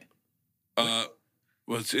fighting weight? Well,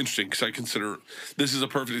 it's interesting because I consider this is a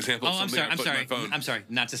perfect example. Of something I put in my phone. I'm sorry.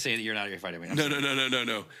 Not to say that you're not at your fighting weight.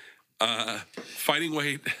 No. Fighting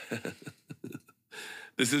weight.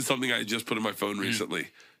 This is something I just put in my phone recently.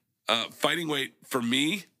 Fighting weight for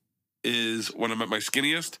me is when I'm at my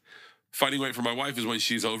skinniest. Fighting weight for my wife is when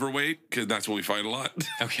she's overweight because that's when we fight a lot.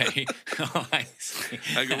 Okay. Oh, I see.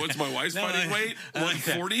 I go, what's my wife's fighting weight?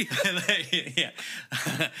 140? Yeah.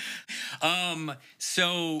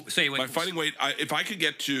 So wait. My fighting weight, if I could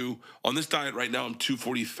get to, on this diet right now, I'm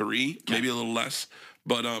 243, maybe a little less.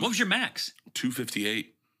 But what was your max?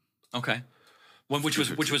 258. Okay. Which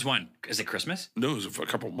was when? Is it Christmas? No, it was a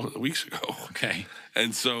couple weeks ago. Okay.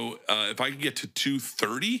 And so if I could get to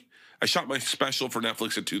 230, I shot my special for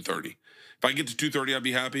Netflix at 230. If I can get to 230, I'd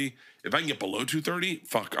be happy. If I can get below 230,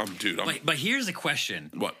 fuck, But here's the question.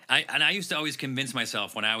 What? I used to always convince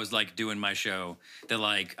myself when I was like doing my show that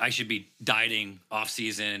like I should be dieting off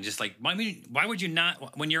season and just like, why would you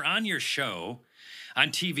not, when you're on your show on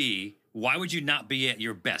TV, why would you not be at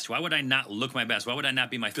your best? Why would I not look my best? Why would I not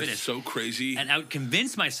be my fittest? That's so crazy. And I would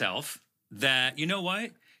convince myself that, you know what?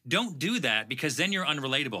 Don't do that because then you're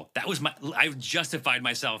unrelatable. I justified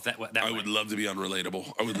myself that way. I would love to be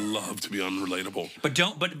unrelatable. I would love to be unrelatable.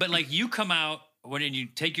 But like you come out when you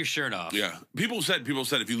take your shirt off. Yeah. People said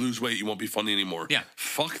if you lose weight, you won't be funny anymore. Yeah.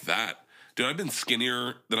 Fuck that. Dude, I've been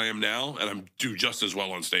skinnier than I am now and I'm do just as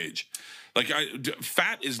well on stage. Like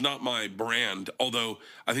fat is not my brand, although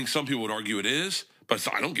I think some people would argue it is. But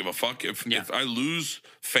I don't give a fuck if I lose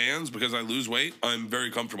fans because I lose weight. I'm very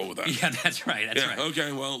comfortable with that. Yeah, that's right. That's right.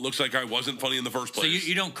 Okay. Well, it looks like I wasn't funny in the first place. So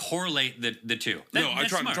you don't correlate the two. I'm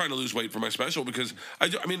trying to lose weight for my special because I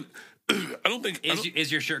don't think is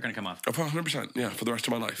your shirt going to come off? 100%. Yeah, for the rest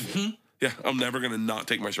of my life. Mm-hmm. Yeah, I'm never going to not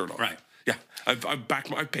take my shirt off. Right. Yeah,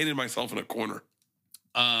 I've painted myself in a corner.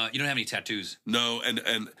 You don't have any tattoos. No,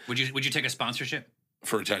 and would you take a sponsorship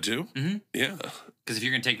for a tattoo? Mm-hmm. Yeah. Because if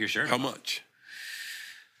you're going to take your shirt How off. much?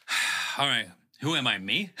 All right. Who am I?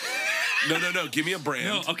 Me? No. Give me a brand.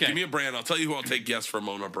 No, okay. Give me a brand. I'll tell you who I'll take yes from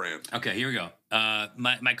on a brand. Okay, here we go.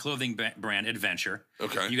 My clothing brand, Adventure.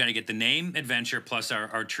 Okay. You got to get the name Adventure plus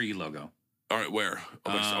our tree logo. All right, where?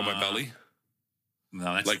 On my belly?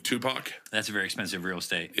 No, that's like Tupac. that's a very expensive real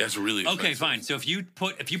estate. Yeah, it's really expensive. Okay, fine. So if you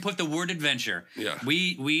put the word adventure, Yeah.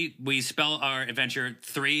 we spell our adventure.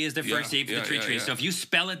 3 is the first Yeah, E for yeah, the tree yeah, tree. yeah. So if you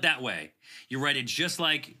spell it that way, you write it just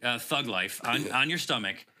like Thug Life on your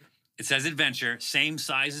stomach. It says adventure, same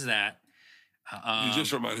size as that. You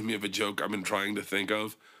just reminded me of a joke I've been trying to think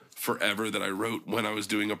of forever that I wrote when I was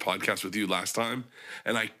doing a podcast with you last time,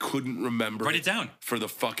 and I couldn't remember. Write it down. For the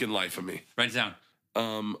fucking life of me. Write it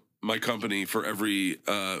down. My company, for every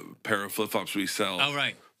pair of flip-flops we sell, Oh,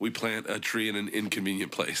 right. we plant a tree in an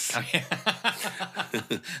inconvenient place.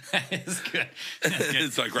 That is good.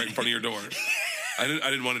 It's like right in front of your door. I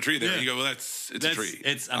didn't want a tree there. Yeah. You go, well, it's a tree.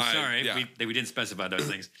 I'm sorry, yeah. we didn't specify those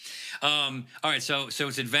things. All right, so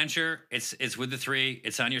it's adventure. It's with the 3.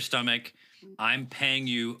 It's on your stomach. I'm paying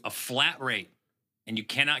you a flat rate, and you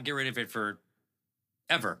cannot get rid of it for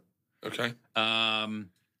ever. Okay.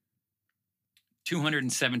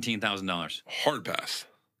 $217,000. Hard pass.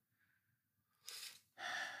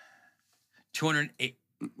 208.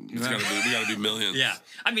 We gotta be millions. Yeah,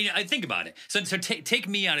 I mean, I think about it. So take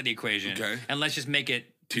me out of the equation, Okay. and let's just make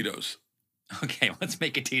it. Tito's. Okay, let's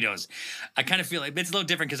make it Tito's. I kind of feel like it's a little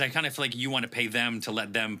different because I kind of feel like you want to pay them to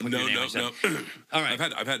let them put your name on No. stuff. All right.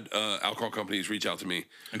 I've had alcohol companies reach out to me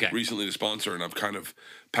Okay. recently to sponsor, and I've kind of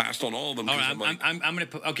passed on all of them. All 'cause right, I'm like, I'm gonna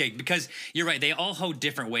put because you're right. They all hold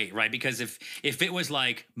different weight, right? Because if it was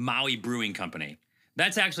like Maui Brewing Company,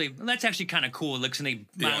 that's actually kind of cool. It looks like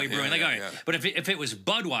Maui Yeah, Brewing, like yeah, all right. yeah. But if it was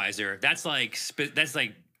Budweiser, that's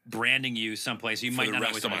like branding you someplace you might the not rest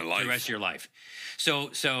always of my for the life. rest of your life.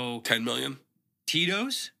 So 10 million?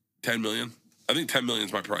 Tito's 10 million? I think 10 million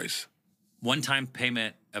is my price. one-time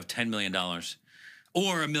payment of $10 million or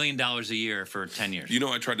 $1 million a year for 10 years. You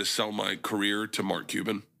know, I tried to sell my career to Mark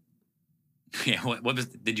Cuban. Yeah. What was?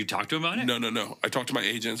 Did you talk to him about it? No. I talked to my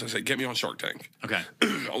agents. I said, get me on Shark Tank. Okay.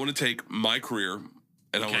 I want to take my career and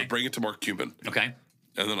I want Okay. to bring it to Mark Cuban. Okay.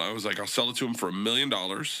 And then I was like, I'll sell it to him for $1 million.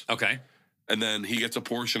 Okay. And then he gets a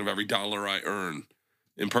portion of every dollar I earn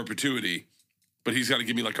in perpetuity. But he's got to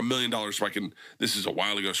give me like $1 million so I can, this is a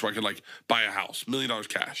while ago, so I could like buy a house, $1 million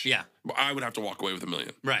cash. Yeah. But I would have to walk away with $1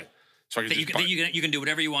 million. Right. So I could That just you can do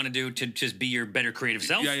whatever you want to do to just be your better creative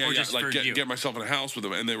self. Or just like for you. get myself in a house with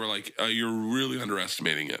them. And they were like, you're really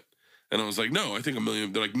underestimating it. And I was like, no, I think $1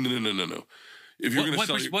 million. They're like, no. If you're going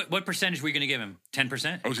to sell, what percentage were you going to give him?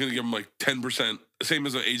 10%? I was going to give them like 10%, same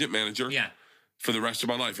as an agent manager. Yeah. For the rest of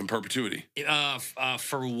my life in perpetuity.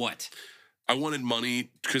 For what? I wanted money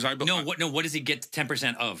because I What does he get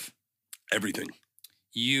 10% of? everything.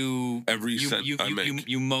 Every cent I make.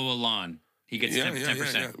 You mow a lawn. He gets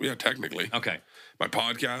 10%. Yeah, technically. Okay. My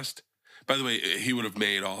podcast. By the way, he would have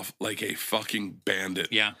made off like a fucking bandit.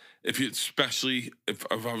 Yeah. Especially if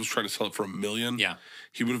I was trying to sell it for $1 million. Yeah.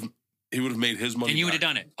 He would have made his money. And you would have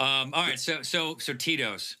back. done it. All right. So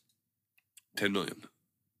Tito's 10 million.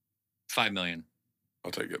 5 million.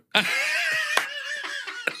 I'll take it. I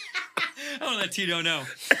don't let Tito know.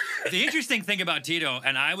 The interesting thing about Tito,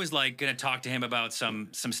 and I was like going to talk to him about some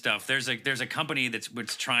stuff. There's a company that's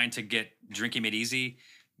trying to get Drinking Made Easy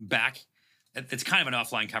back. It's kind of an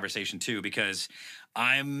offline conversation too, because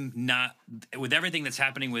I'm not with everything that's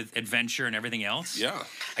happening with adventure and everything else. Yeah.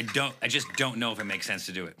 I just don't know if it makes sense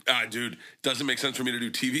to do it. Dude, doesn't make sense for me to do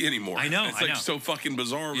TV anymore. I know. It's like so fucking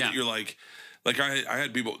bizarre Yeah. that you're like I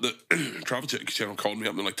had people, the Travel Channel called me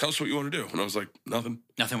up and they're like, tell us what you want to do. And I was like, nothing.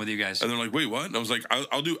 Nothing with you guys. And they're like, wait, what? And I was like,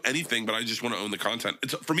 I'll do anything, but I just want to own the content.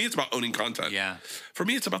 For me, it's about owning content. Yeah. For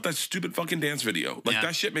me, it's about that stupid fucking dance video. Like, Yeah.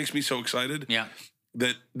 that shit makes me so excited. Yeah.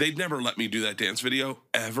 That they'd never let me do that dance video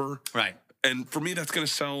ever. Right. And for me, that's going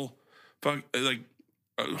to sell like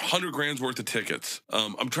 $100,000 worth of tickets.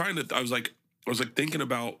 I was like thinking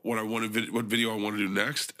about what video I want to do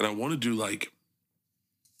next. And I want to do like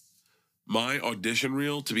my audition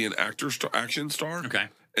reel to be an action star. Okay.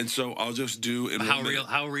 And so I'll just do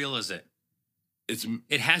How real is it?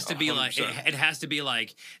 It has to be 100%. like it has to be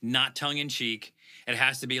like not tongue in cheek. It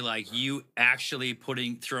has to be like you actually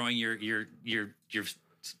throwing your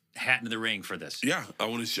hat into the ring for this. Yeah, I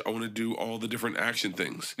want to do all the different action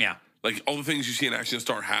things. Yeah. Like all the things you see an action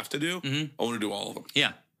star have to do. Mm-hmm. I want to do all of them.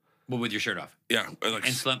 Yeah. Well, with your shirt off. Yeah, like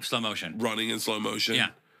And slow motion. running in slow motion. Yeah.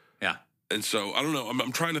 Yeah. And so I don't know.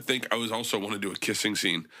 I'm trying to think. I also want to do a kissing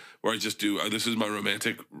scene where I just do. This is my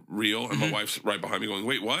romantic reel, and my wife's right behind me going,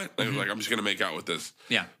 "Wait, what?" And I was like, "I'm just gonna make out with this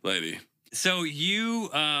Yeah. lady." So you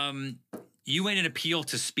made an appeal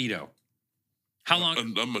to Speedo. How long?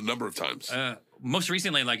 A number of times. Most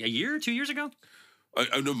recently, like a year, 2 years ago.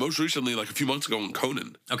 I know. Most recently, like a few months ago on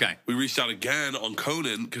Conan, Okay. we reached out again on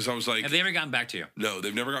Conan because I was like, Have they ever gotten back to you? "No,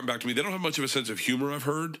 they've never gotten back to me. They don't have much of a sense of humor. I've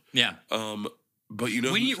heard." Yeah. But you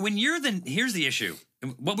know, when you're here's the issue.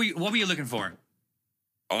 What were you looking for?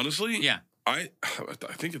 honestly, Yeah. I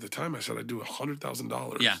think at the time I said I'd do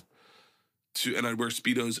 $100,000. Yeah. And I'd wear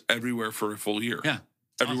Speedos everywhere for a full year. Yeah.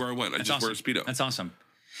 Everywhere I went, I That's just wear a awesome. Speedo. That's awesome.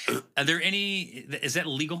 Are there any? Is that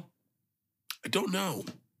legal? I don't know.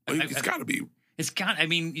 It's got to be. It's got. I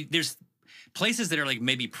mean, there's places that are like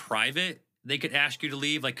maybe private. They could ask you to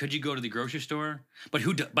leave. Like, could you go to the grocery store? But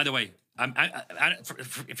who? By the way,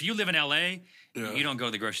 if you live in LA, you don't go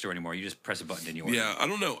to the grocery store anymore. You just press a button and you order. Yeah, I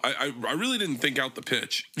don't know. I really didn't think out the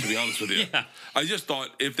pitch, to be honest with you. Yeah. I just thought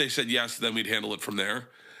if they said yes, then we'd handle it from there.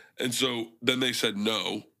 And so then they said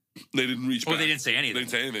no. They didn't reach back. Well, they didn't say anything. They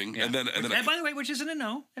didn't say anything. Yeah. And then by the way, which isn't a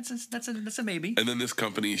no. That's a maybe. and then this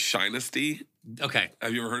company, Shinesty. Okay.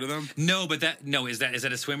 Have you ever heard of them? No, but is that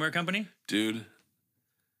a swimwear company? Dude,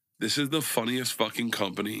 this is the funniest fucking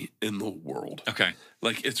company in the world. Okay.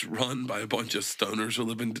 Like, it's run by a bunch of stoners who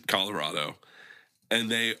live in Colorado.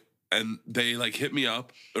 And they like hit me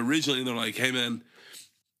up originally, and they're like, hey man,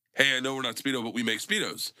 I know we're not Speedo, but we make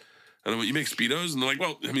Speedos. And I went, you make Speedos? And they're like,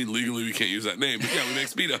 well, I mean, legally we can't use that name, but yeah, we make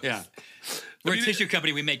Speedos. Yeah. We're a tissue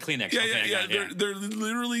company. We make Kleenex. Yeah, Okay, yeah. They're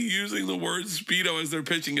literally using the word Speedo as they're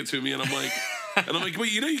pitching it to me, and I'm like,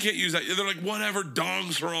 wait, you know you can't use that. And they're like, whatever,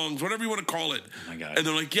 dongs, wrongs, whatever you want to call it. Oh my God. And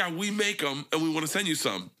they're like, yeah, we make them, and we want to send you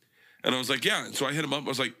some. And I was like, yeah. And so I hit them up. I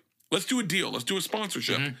was like, let's do a deal. Let's do a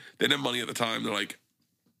sponsorship. Mm-hmm. They didn't have money at the time. They're like,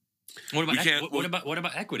 What about we can't- what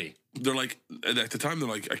about equity? they're like, and at the time they're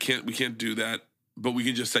like, we can't do that, but we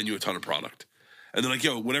can just send you a ton of product. And they're like,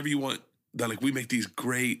 yo, whatever you want. They're like, we make these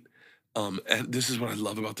great, and this is what I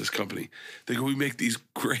love about this company. They go, we make these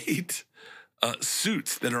great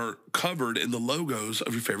suits that are covered in the logos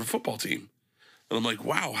of your favorite football team. And I'm like,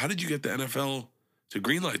 wow, how did you get the NFL to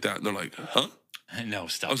greenlight that? And they're like, huh? No,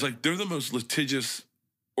 stop. I was like, they're the most litigious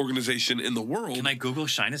organization in the world. Can I Google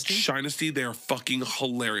Shinesty? Shinesty, they are fucking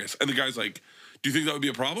hilarious. And the guy's like, do you think that would be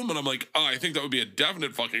a problem? And I'm like, I think that would be a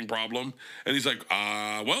definite fucking problem. And he's like,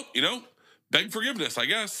 well, beg forgiveness, I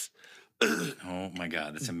guess. Oh my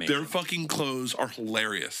God, that's amazing. Their fucking clothes are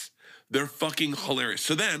hilarious. They're fucking hilarious.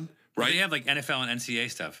 So then, right? They have like NFL and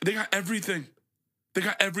NCAA stuff. They got everything. They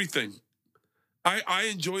got everything. I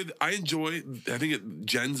enjoy. I think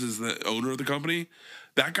Jens is the owner of the company.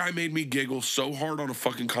 That guy made me giggle so hard on a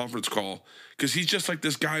fucking conference call because he's just like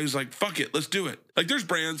this guy who's like, fuck it, let's do it. Like, there's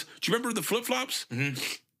brands. Do you remember the flip flops? Mm-hmm.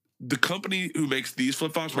 The company who makes these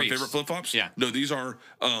flip flops, my favorite flip flops. Yeah. No, these are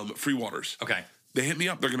Free Waters. Okay. They hit me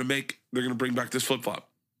up. They're gonna bring back this flip flop.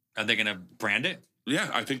 Are they gonna brand it? Yeah,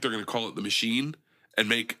 I think they're gonna call it the Machine and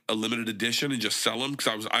make a limited edition and just sell them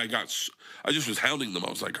because I just was hounding them. I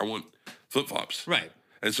was like, I want flip flops, Right.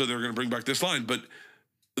 And so they're gonna bring back this line, but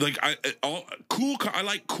like I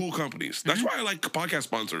like cool companies. That's why I like podcast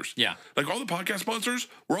sponsors. Yeah. Like all the podcast sponsors,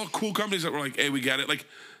 we're all cool companies that were like, hey, we get it. Like,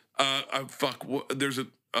 there's a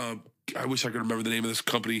I wish I could remember the name of this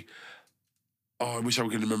company. Oh, I wish I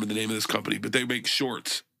could remember the name of this company, but they make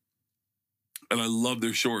shorts. And I love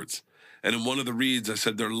their shorts. And in one of the reads, I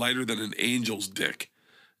said they're lighter than an angel's dick.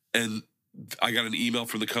 And I got an email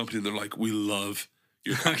from the company, and they're like, we love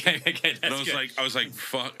your company. Okay, that's And good. I was like,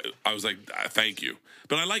 fuck. I was like, thank you.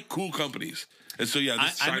 But I like cool companies. And so, yeah,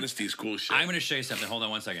 this Dynasty is cool as shit. I'm going to show you something. Hold on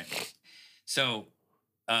one second. So,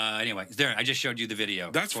 anyway, there, I just showed you the video.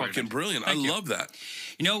 That's for it. fucking brilliant. Thank I you. love that.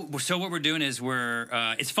 So what we're doing is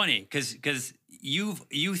it's funny because you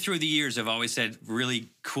through the years have always said really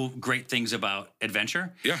cool, great things about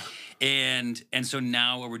adventure. Yeah. And so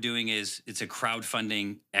now what we're doing is it's a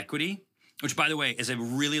crowdfunding equity, which by the way is a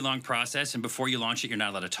really long process. And before you launch it, you're not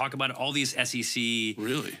allowed to talk about it. All these SEC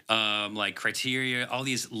Really? like criteria, all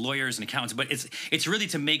these lawyers and accountants, but it's really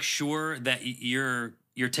to make sure that you're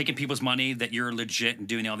taking people's money, that you're legit and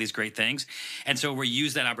doing all these great things. And so we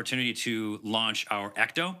use that opportunity to launch our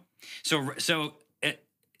Ecto. So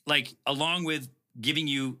like along with giving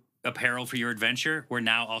you apparel for your adventure, we're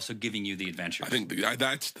now also giving you the adventure. I think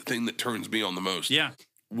that's the thing that turns me on the most. Yeah.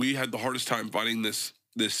 We had the hardest time finding this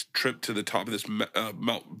trip to the top of this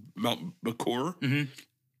Mount Bacour. Mm-hmm.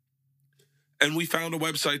 And we found a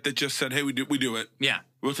website that just said, hey, we do it. Yeah.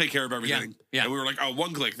 We'll take care of everything. Yeah. And we were like, oh,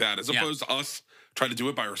 one click that, as opposed to us trying to do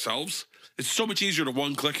it by ourselves. It's so much easier to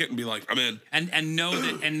one click it and be like, I'm in. And know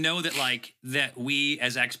that like that we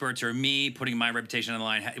as experts, or me putting my reputation on the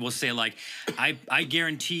line, will say like, I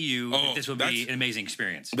guarantee you that this will be an amazing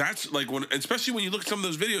experience. That's like especially when you look at some of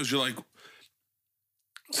those videos, you're like,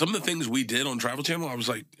 some of the things we did on Travel Channel, I was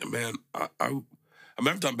like, man,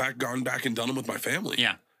 I've gone back and done them with my family.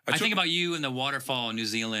 Yeah. I think about you and the waterfall in New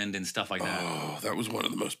Zealand and stuff like that. Oh, that was one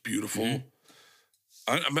of the most beautiful. Mm-hmm.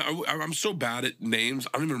 I'm so bad at names.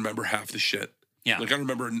 I don't even remember half the shit. Yeah. Like I don't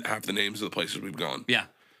remember half the names of the places we've gone. Yeah.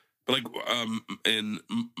 But like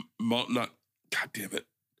not God damn it,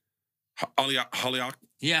 Haleakala.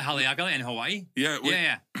 Yeah, Haleakala in Hawaii. Yeah.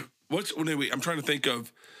 Yeah. What's wait? I'm trying to think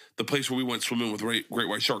of the place where we went swimming with great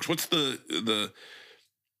white sharks. What's the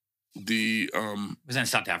Was that in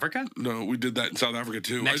South Africa? No, we did that in South Africa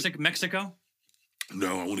too. Mexico?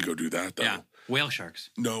 No, I want to go do that though. Yeah. Whale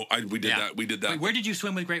sharks. No, we did that. We did that. Wait, where did you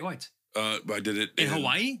swim with great whites? I did it In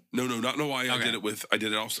Hawaii? No, not in Hawaii. Okay. I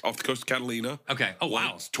did it off the coast of Catalina. Okay. Oh,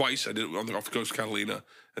 wow. Twice. I did it off the coast of Catalina,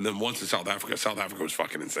 and then once in South Africa. South Africa was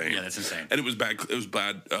fucking insane. Yeah, that's insane. And it was bad. It was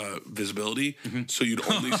bad visibility, so you'd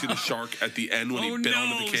only see the shark at the end when he bit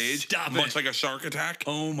onto the cage. Stop much it. like a shark attack.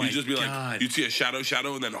 Oh my You'd just be God. like, you'd see a shadow,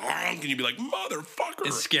 and then honk, and you'd be like, motherfucker.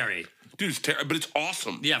 It's scary. Dude, it's terrible, but it's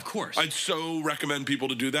awesome. Yeah, of course. I'd so recommend people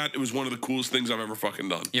to do that. It was one of the coolest things I've ever fucking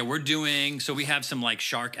done. Yeah, so we have some like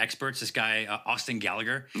shark experts. This guy, Austin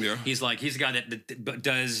Gallagher. Yeah. He's the guy that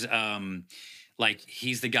does, like,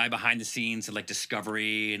 he's the guy behind the scenes at like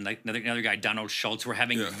Discovery, and like another guy, Donald Schultz. We're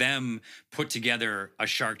having them put together a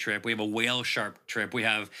shark trip. We have a whale shark trip. We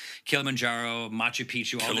have Kilimanjaro, Machu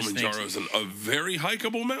Picchu, all these things. Kilimanjaro is a very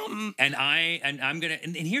hikeable mountain. And I'm going to,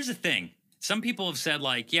 and here's the thing. Some people have said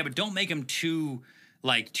like, yeah, but don't make them too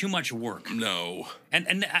much work. No.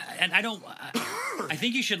 And I don't. I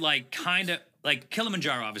think you should like kind of like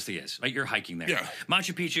Kilimanjaro obviously is like you're hiking there. Yeah.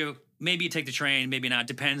 Machu Picchu, maybe you take the train, maybe not.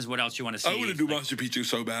 Depends what else you want to see. I want to do Machu Picchu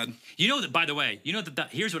so bad. You know that. By the way, you know that.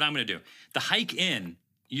 Here's what I'm going to do. The hike in,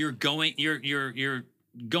 you're going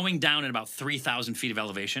down at about 3,000 feet of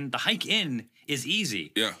elevation. The hike in is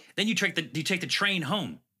easy. Yeah. Then you take the train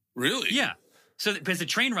home. Really? Yeah. So because the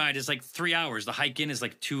train ride is like 3 hours, the hike in is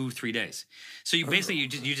like 2-3 days. So you basically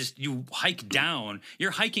you hike down. You're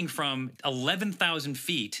hiking from 11,000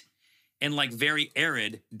 feet and like very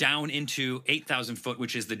arid down into 8,000 foot,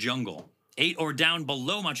 which is the jungle. Or down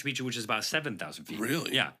below Machu Picchu, which is about 7,000 feet.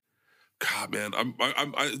 Really? Yeah. God, man,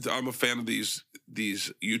 I'm a fan of these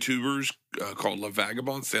YouTubers called La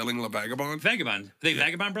Vagabond, Sailing La Vagabond. Vagabond. Are they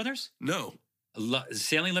Vagabond brothers? No.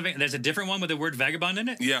 Sailing living. There's a different one with the word vagabond in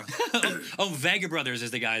it. Yeah. Vaga Brothers is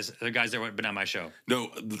the guys that have been on my show. No,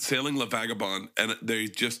 Sailing La Vagabond, and they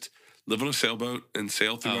just live on a sailboat and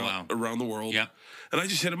sail around the world. Yeah. And I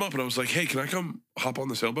just hit them up and I was like, hey, can I come hop on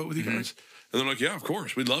the sailboat with you guys? And they're like, yeah, of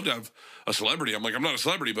course. We'd love to have a celebrity. I'm like, I'm not a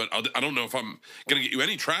celebrity, but I don't know if I'm going to get you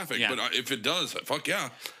any traffic. Yeah. But if it does, fuck yeah.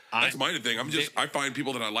 That's my thing. I find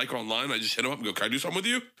people that I like online. I just hit them up and go, can I do something with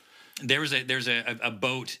you? There's a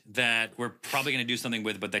boat that we're probably going to do something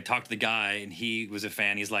with, but they talked to the guy and he was a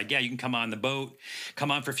fan. He's like, yeah, you can come on the boat, come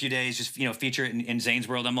on for a few days, just, feature it in Zane's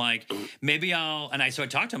World. I'm like, maybe so I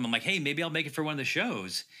talked to him. I'm like, hey, maybe I'll make it for one of the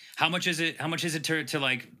shows. How much is it? How much is it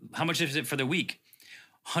how much is it for the week?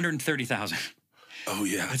 130,000. Oh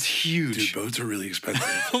yeah. That's huge. Dude, boats are really expensive.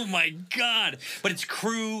 Oh my God. But it's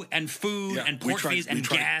crew and food and port fees and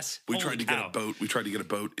gas. We tried to get a boat. We tried to get a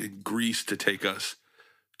boat in Greece to take us.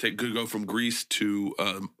 Go from Greece to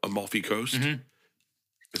Amalfi Coast.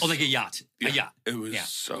 Oh, like a yacht. Yeah, a yacht. It was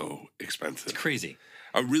so expensive. It's crazy.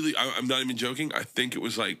 I'm not even joking. I think it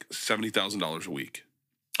was like $70,000 a week.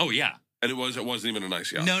 Oh yeah. And it wasn't even a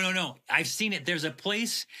nice yacht. No. I've seen it. There's a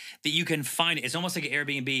place that you can find it. It's almost like an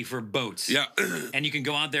Airbnb for boats. Yeah. And you can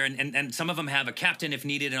go out there and some of them have a captain if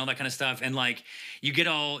needed and all that kind of stuff. And like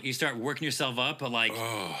you start working yourself up, but like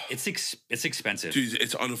it's expensive. Dude,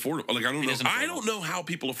 it's unaffordable. Like I don't know how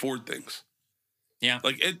people afford things. Yeah.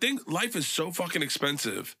 Like life is so fucking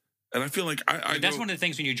expensive. And I feel like that's one of the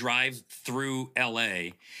things when you drive through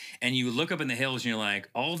LA and you look up in the hills and you're like,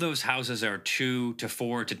 all those houses are 2 to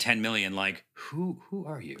 4 to 10 million. Like, who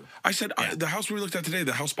are you? I said, the house we looked at today,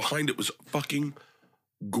 the house behind it was fucking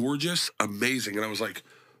gorgeous, amazing. And I was like,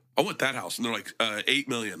 I want that house. And they're like, 8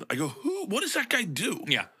 million. I go, what does that guy do?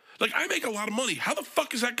 Yeah. Like, I make a lot of money. How the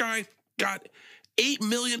fuck is that guy got 8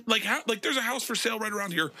 million? Like, there's a house for sale right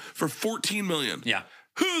around here for 14 million. Yeah.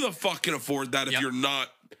 Who the fuck can afford that if you're not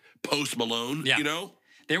Post Malone,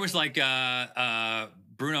 There was like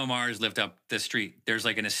Bruno Mars lived up the street. There's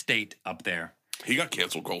like an estate up there. He got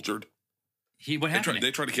cancel cultured. What happened?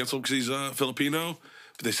 They tried to cancel him because he's Filipino.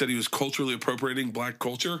 But they said he was culturally appropriating black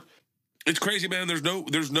culture. It's crazy, man. There's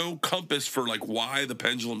no compass for like why the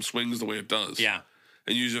pendulum swings the way it does. Yeah.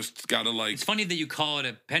 And you just gotta like. It's funny that you call it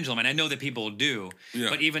a pendulum, and I know that people do. Yeah.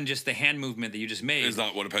 But even just the hand movement that you just made is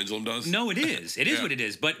not what a pendulum does. No, it is. It is what it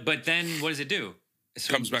is. But then what does it do? It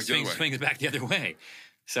comes back the other way. Swings back the other way.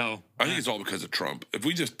 So I think it's all because of Trump. If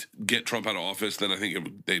we just get Trump out of office, then I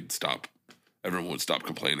think they'd stop. Everyone would stop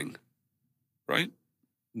complaining, right?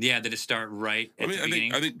 Yeah, did it start right at the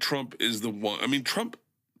beginning? I think Trump is the one. I mean, Trump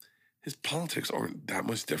his politics aren't that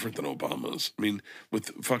much different than Obama's. I mean,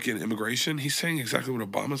 with fucking immigration, he's saying exactly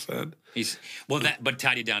what Obama said. But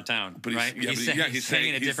tidy downtown, But right? he's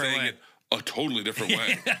saying it a different way. A totally different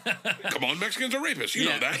way. Come on, Mexicans are rapists. You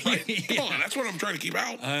know that. Like, come on, that's what I'm trying to keep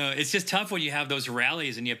out. It's just tough when you have those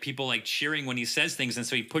rallies and you have people like cheering when he says things, and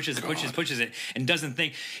so he pushes it, and doesn't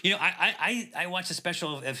think. You know, I watched a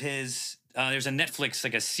special of his. There's a Netflix,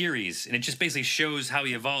 like a series, and it just basically shows how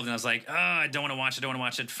he evolved. And I was like, oh, I don't want to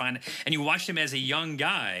watch it. Fine. And you watched him as a young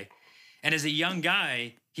guy, and as a young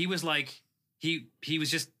guy, he was like, he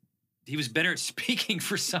was better at speaking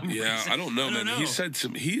for some reason. Yeah, I don't know, man. He said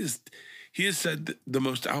he has said the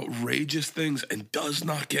most outrageous things and does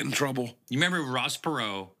not get in trouble. You remember Ross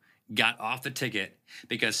Perot got off the ticket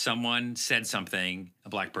because someone said something, a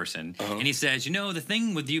black person, and he says, you know, the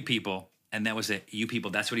thing with you people, and that was it, you people,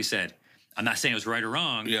 that's what he said. I'm not saying it was right or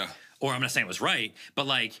wrong, or I'm not saying it was right, but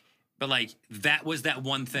that was that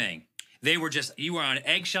one thing. They were just, you were on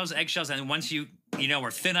eggshells, and once you know,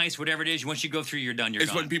 or thin ice, whatever it is, once you go through, you're done, you're gone.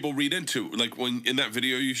 It's when people read into, like when in that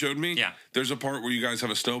video you showed me, there's a part where you guys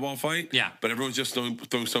have a snowball fight, but everyone's just throwing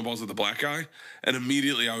snowballs at the black guy, and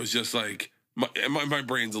immediately I was just like, my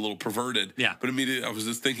brain's a little perverted, but immediately I was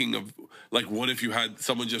just thinking of, like, what if you had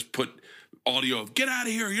someone just put audio of, get out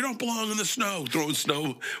of here, you don't belong in the snow, throwing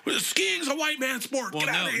snow, skiing's a white man sport, get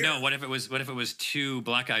out of here. What if it was two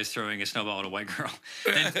black guys throwing a snowball at a white girl?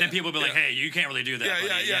 Then people would be like, hey, you can't really do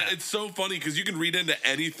that. Yeah. It's so funny because you can read into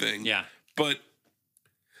anything. Yeah. But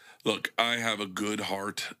look, I have a good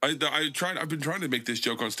heart. I've been trying to make this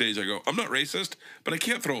joke on stage. I go, I'm not racist, but I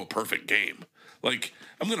can't throw a perfect game. Like,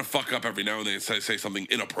 I'm gonna fuck up every now and then and say something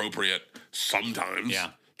inappropriate sometimes.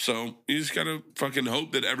 Yeah. So you just gotta fucking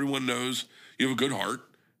hope that everyone knows you have a good heart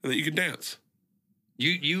and that you can dance.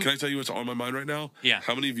 Can I tell you what's on my mind right now? Yeah.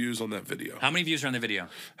 How many views on that video? How many views are on the video?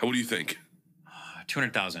 What do you think?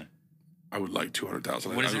 200,000. I would like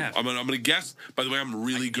 200,000. What does it have? I'm gonna guess. By the way, I'm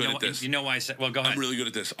really good at this. You know why I said? Well, go ahead. I'm really good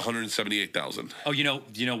at this. 178,000. Oh, you know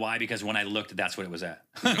why? Because when I looked, that's what it was at.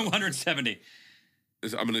 170.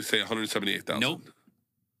 I'm gonna say 178,000. Nope.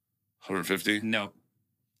 150. Nope.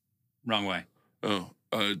 Wrong way. Oh.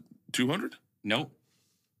 200? Nope.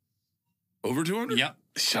 Over 200? Yep.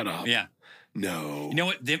 Shut up. Yeah. No. You know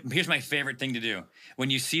what? Here's my favorite thing to do. When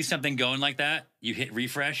you see something going like that, you hit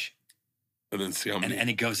refresh. And then see how many. And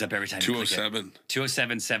it goes up every time. 207.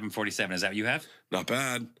 207, 747. Is that what you have? Not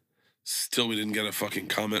bad. Still, we didn't get a fucking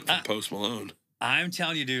comment from Post Malone. I'm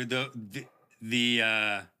telling you, dude,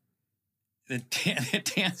 the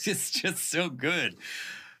dance is just so good.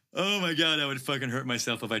 Oh my God, I would fucking hurt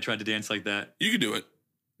myself if I tried to dance like that. You could do it.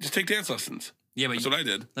 Just take dance lessons. Yeah, but that's what I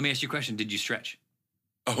did. Let me ask you a question. Did you stretch?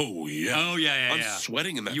 Oh, yeah. Oh, yeah. I'm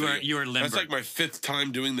sweating in that video. You are limber. That's like my 5th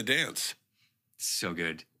time doing the dance. So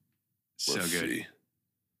good. Let's see.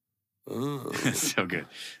 Oh. So good.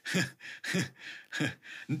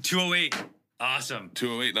 208. Awesome.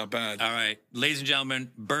 208, not bad. All right. Ladies and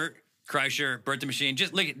gentlemen, Bert Kreischer, Bert the Machine.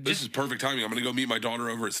 This is perfect timing. I'm going to go meet my daughter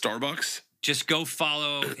over at Starbucks. Just go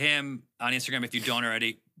follow him on Instagram if you don't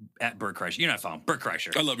already, at Bert Kreischer. You're not following Bert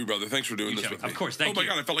Kreischer. I love you, brother. Thanks for doing this with me. Of course, thank you. Oh my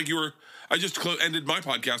God, I felt like you were. I just ended my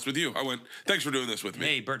podcast with you. I went, thanks for doing this with me.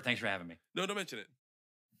 Hey, Bert, thanks for having me. No, don't mention it,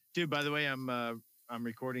 dude. By the way, I'm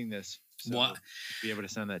recording this. So what? Be able to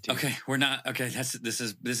send that to you. Okay, we're not. Okay, this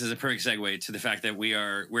is a perfect segue to the fact that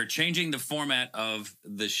we're changing the format of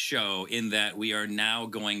the show in that we are now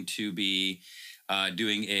going to be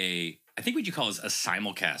doing a. I think what you call is a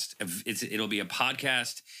simulcast. It'll be a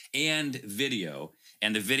podcast and video,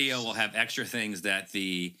 and the video will have extra things that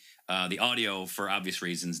the audio, for obvious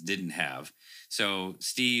reasons, didn't have. So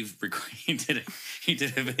Steve, he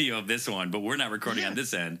did a video of this one, but we're not recording on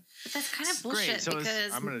this end. But that's kind of bullshit. So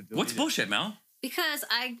because what's bullshit, Mel? Because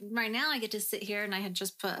right now I get to sit here and I had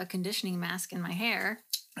just put a conditioning mask in my hair.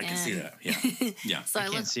 I can see that. Yeah, yeah. So I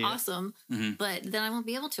look awesome, but then I won't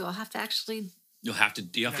be able to. I'll have to actually. You'll have to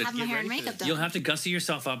have my hair and makeup done. You'll have to gussy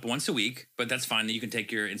yourself up once a week, but that's fine. You can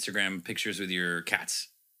take your Instagram pictures with your cats.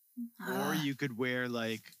 Or you could wear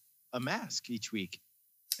like a mask each week.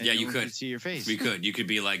 Yeah, you could see your face. We could. You could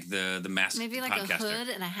be like the mask. Maybe like podcaster. a hood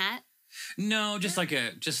and a hat. No, just like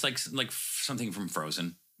something from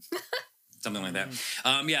Frozen. Something like that.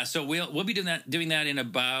 Yeah, so we'll be doing that in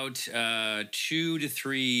about 2 to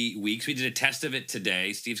 3 weeks. We did a test of it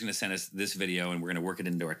today. Steve's going to send us this video, and we're going to work it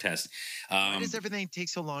into our test. Why does everything take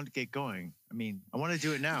so long to get going? I mean, I want to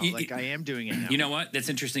do it now. I am doing it now. You know what? That's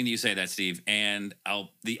interesting that you say that, Steve. And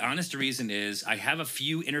the honest reason is I have a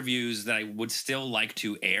few interviews that I would still like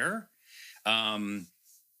to air.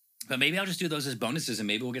 But maybe I'll just do those as bonuses, and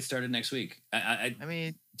maybe we'll get started next week. I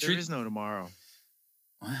mean, there is no tomorrow.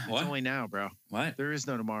 It's What? only now, bro. What? There is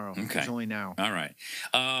no tomorrow. Okay. It's only now. All right.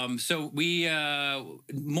 So we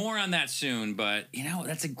more on that soon, but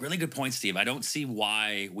that's a really good point, Steve. I don't see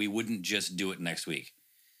why we wouldn't just do it next week.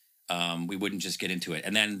 We wouldn't just get into it,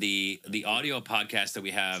 and then the audio podcast that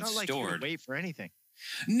we have It's not like you stored. wait for anything.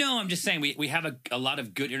 No, I'm just saying we have a lot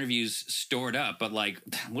of good interviews stored up, but like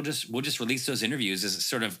we'll just release those interviews as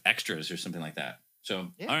sort of extras or something like that. So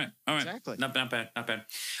Yeah, all right, exactly. not bad.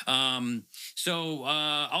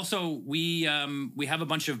 Also we have a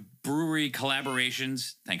bunch of brewery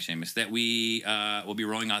collaborations. Thanks, Seamus. That we will be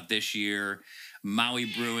rolling out this year. Maui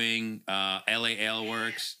Brewing, LA Ale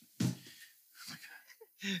Works.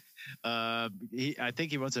 I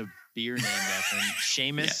think he wants a beer named after him.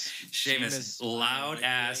 Seamus. Seamus, loud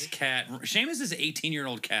ass cat. Seamus is an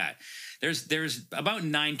 18-year-old cat. There's about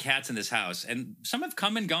 9 cats in this house, and some have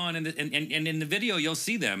come and gone. And in the video you'll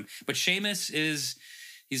see them. But Seamus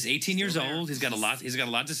he's 18 years old. He's got a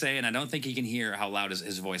lot to say, and I don't think he can hear how loud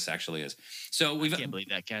his voice actually is. So I can't believe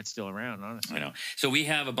that cat's still around. Honestly, I know. So we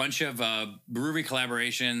have a bunch of brewery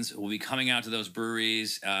collaborations. We'll be coming out to those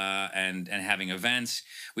breweries and having events.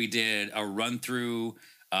 We did a run through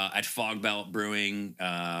at Fog Belt Brewing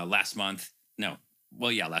last month.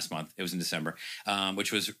 Last month. It was in December,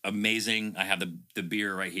 which was amazing. I have the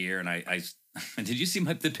beer right here, and I did you see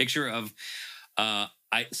the picture of? I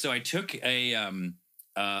took a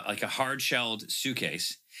like a hard shelled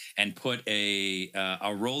suitcase and put a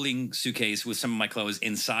rolling suitcase with some of my clothes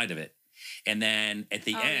inside of it. And then at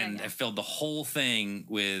the end, I filled the whole thing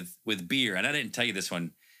with beer. And I didn't tell you this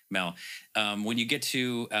one, Mel. When you get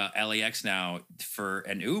to LAX now for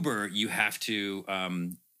an Uber, you have to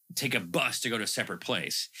take a bus to go to a separate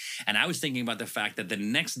place. And I was thinking about the fact that the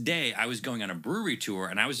next day I was going on a brewery tour,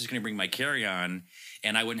 and I was just going to bring my carry-on,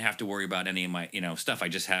 and I wouldn't have to worry about any of my stuff. I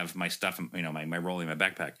just have my stuff, my roll in my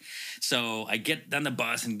backpack. So I get on the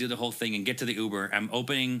bus and do the whole thing and get to the Uber.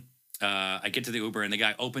 I get to the Uber, and the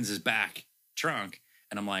guy opens his back trunk,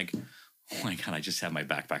 and I'm like, oh my God, I just have my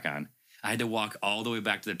backpack on. I had to walk all the way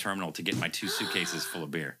back to the terminal to get my 2 suitcases full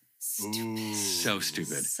of beer. Stupid. So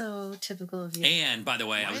stupid. So typical of you. And by the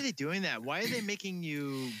way, why are they doing that? Why are they making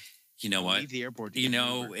you? You know what? Leave the airport.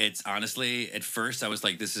 It's honestly at first I was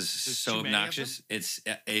like, this is so obnoxious.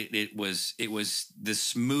 It was the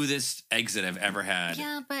smoothest exit I've ever had.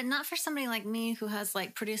 Yeah, but not for somebody like me who has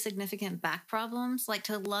like pretty significant back problems. Like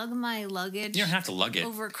to lug my luggage. You don't have to lug it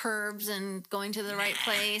over curbs and going to the right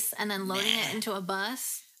place and then loading it into a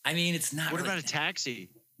bus. I mean, it's not. What really, about a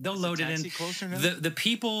taxi? They'll load it in. Closer now? The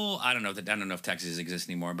people, I don't know if taxis exist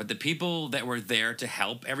anymore, but the people that were there to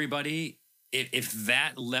help everybody, if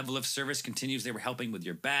that level of service continues, they were helping with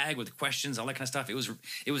your bag, with questions, all that kind of stuff. It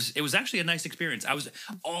was actually a nice experience. I was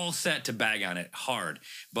all set to bag on it hard,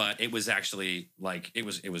 but it was actually like it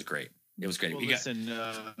was great. It was great. Well, listen,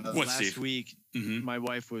 last Steve? week my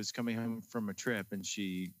wife was coming home from a trip, and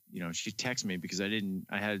she texted me because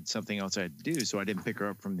I had something else I had to do, so I didn't pick her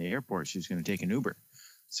up from the airport. She was going to take an Uber.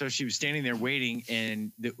 So she was standing there waiting,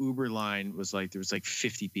 and the Uber line was like, there was like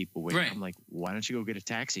 50 people waiting. Right. I'm like, why don't you go get a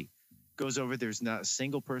taxi? Goes over, there's not a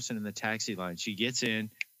single person in the taxi line. She gets in,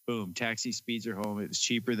 boom, taxi speeds her home. It was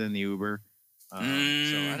cheaper than the Uber. So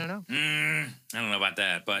I don't know. I don't know about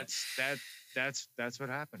that, but that's what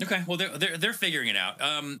happened. okay. Well, they're figuring it out.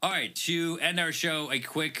 All right. To end our show, a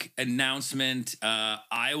quick announcement.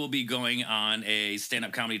 I will be going on a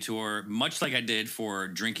stand-up comedy tour, much like I did for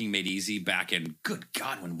Drinking Made Easy back in, good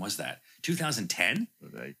God, when was that? 2010? I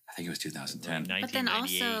think it was 2010. But then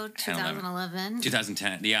also 2011.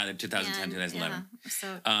 2010. Yeah, 2010, 2011.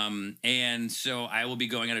 Yeah, and so I will be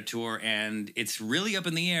going on a tour, and it's really up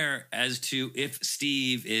in the air as to if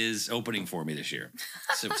Steve is opening for me this year.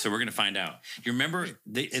 So we're going to find out. You remember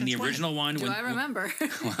in the original one? Do I remember?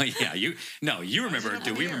 Well, yeah, you remember.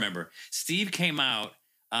 Do we remember? Steve came out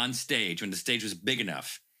on stage when the stage was big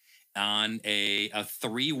enough on a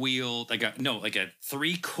 3-wheel, like a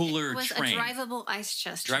 3-cooler train. It was a drivable ice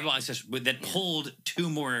chest. Drivable ice chest that pulled 2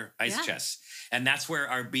 more ice chests. And that's where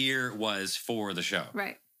our beer was for the show.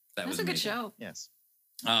 Right. That was a good amazing. show. Yes.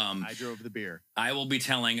 I drove the beer. I will be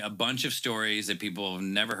telling a bunch of stories that people have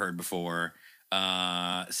never heard before.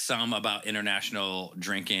 Some about international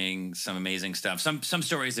drinking, some amazing stuff. Some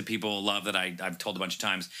stories that people love that I've told a bunch of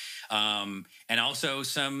times. And also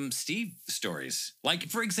some Steve stories. Like,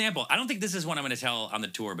 for example, I don't think this is one I'm going to tell on the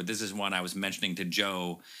tour, but this is one I was mentioning to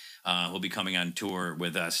Joe, who'll be coming on tour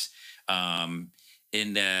with us.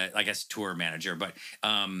 in I guess tour manager, but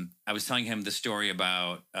I was telling him the story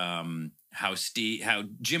about how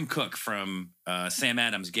Jim Cook from Sam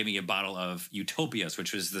Adams gave me a bottle of Utopias,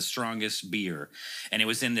 which was the strongest beer, and it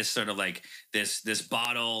was in this sort of like this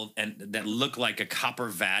bottle and that looked like a copper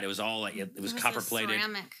vat. It was all like it was copper plated.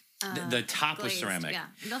 Ceramic. The top was glazed, ceramic. Yeah,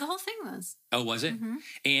 no, the whole thing was. Oh, was it? Mhm.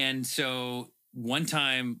 And so one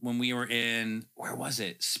time when we were in, where was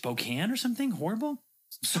it? Spokane or something horrible?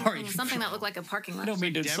 Sorry. Something that looked like a parking lot. I don't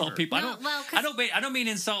mean to insult Denver. people. No, well, 'cause- I don't mean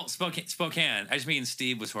to insult Spokane. I just mean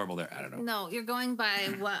Steve was horrible there. I don't know. No, you're going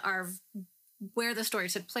by where the story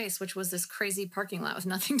took place, which was this crazy parking lot with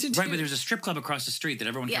nothing to do. Right, but there's a strip club across the street that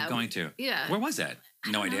everyone kept going to. Yeah. Where was that?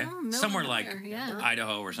 No I don't idea. know, middle of Somewhere like nowhere, yeah.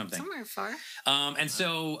 Idaho or something. Somewhere far. And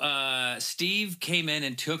so Steve came in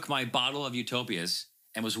and took my bottle of Utopias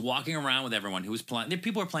and was walking around with everyone who was playing.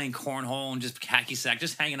 People were playing cornhole and just hacky sack,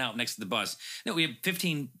 just hanging out next to the bus. No, we had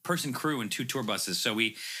 15-person crew and 2 tour buses, so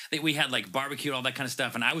we had like barbecue, all that kind of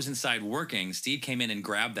stuff. And I was inside working. Steve came in and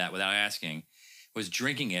grabbed that without asking, was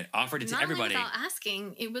drinking it, offered it to Not everybody. only without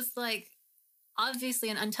asking, it was like obviously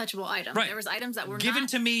an untouchable item. Right. There was items that were given not,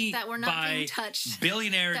 to me that were not by being touched.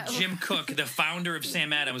 billionaire That were- Jim Cook, the founder of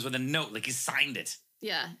Sam Adams, with a note like he signed it.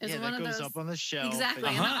 Yeah, it was Yeah, one that of goes those. up on the shelf. Exactly.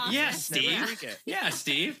 and in the Uh-huh. Yeah, office. Steve. never drink it. Yeah,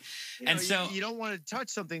 Steve. You And know, so you don't want to touch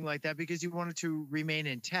something like that because you want it to remain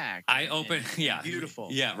intact. I and- open, and yeah, beautiful.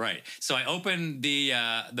 yeah, right. So I open the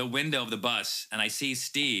window of the bus and I see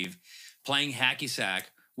Steve playing hacky sack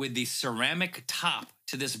with the ceramic top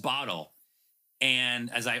to this bottle.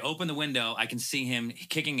 And as I open the window, I can see him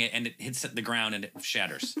kicking it, and it hits the ground and it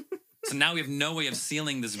shatters. So now we have no way of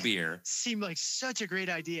sealing this beer. Seemed like such a great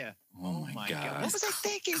idea. Oh my God. What was I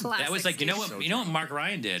thinking? Classic That was like, you know Steve. what? You know what Mark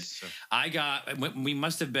Ryan did? So- I got. We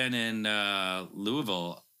must have been in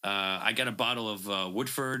Louisville. I got a bottle of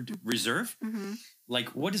Woodford Reserve. Mhm.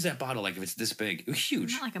 Like, what is that bottle like? If it's this big, it was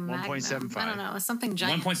huge. Not like a Magnum. 1.75. I don't know. It's something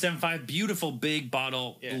giant. 1.75, beautiful big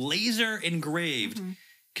bottle, Yeah. laser engraved. Mhm.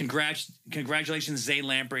 Congratulations, Zay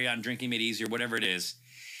Lamprey, on Drinking Made Easier, whatever it is.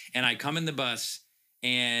 And I come in the bus,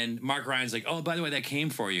 and Mark Ryan's like, "Oh, by the way, that came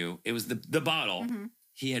for you. It was the bottle. Mhm.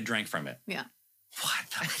 He had drank from it." Yeah. What?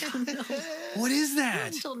 I don't know. What is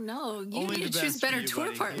that? I don't know. You Only need the to choose best for better you, tour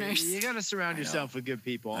buddy. partners. You got to surround I know. yourself with good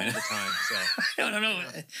people all I know. the time. So I don't know.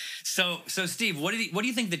 So Steve, what do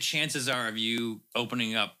you think the chances are of you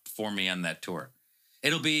opening up for me on that tour?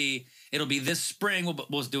 It'll be this spring.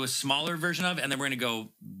 We'll do a smaller version of it, and then we're gonna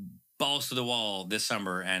go balls to the wall this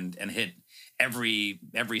summer and hit every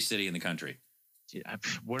city in the country. Gee,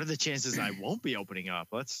 what are the chances I won't be opening up?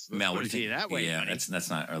 Let's Mel, put what it do you to think? that way. Yeah, buddy. that's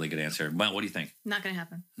not a really good answer. Mel, what do you think? Not going to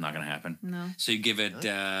happen. Not gonna happen. No. So you give it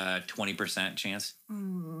 20% chance?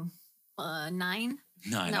 9?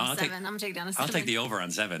 Nine. No, I'll 7. take I'm going to take down a 7. I'll take the over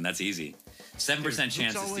on 7. That's easy. 7%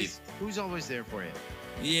 chance, Steve. Who's always there for you?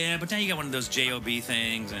 Yeah, but now you got one of those JOB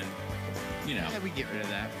things, and you know. Yeah, we get rid of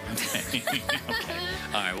that. Okay. Okay.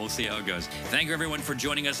 All right, we'll see how it goes. Thank you, everyone, for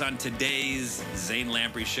joining us on today's Zane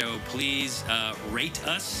Lamprey Show. Please rate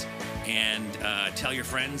us and tell your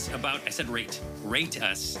friends about. I said rate. Rate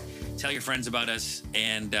us. Tell your friends about us,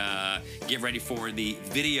 and get ready for the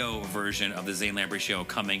video version of the Zane Lamprey Show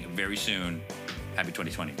coming very soon. Happy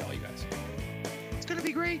 2020 to all you guys. It's gonna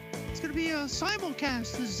be great. It's gonna be a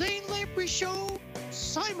simulcast, the Zane Lamprey Show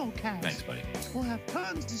simulcast. Thanks, buddy. We'll have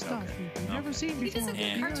tons of stuff Okay. we've never seen He before. doesn't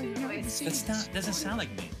have cartoon You haven't voice. seen That's not doesn't sound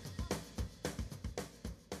like me.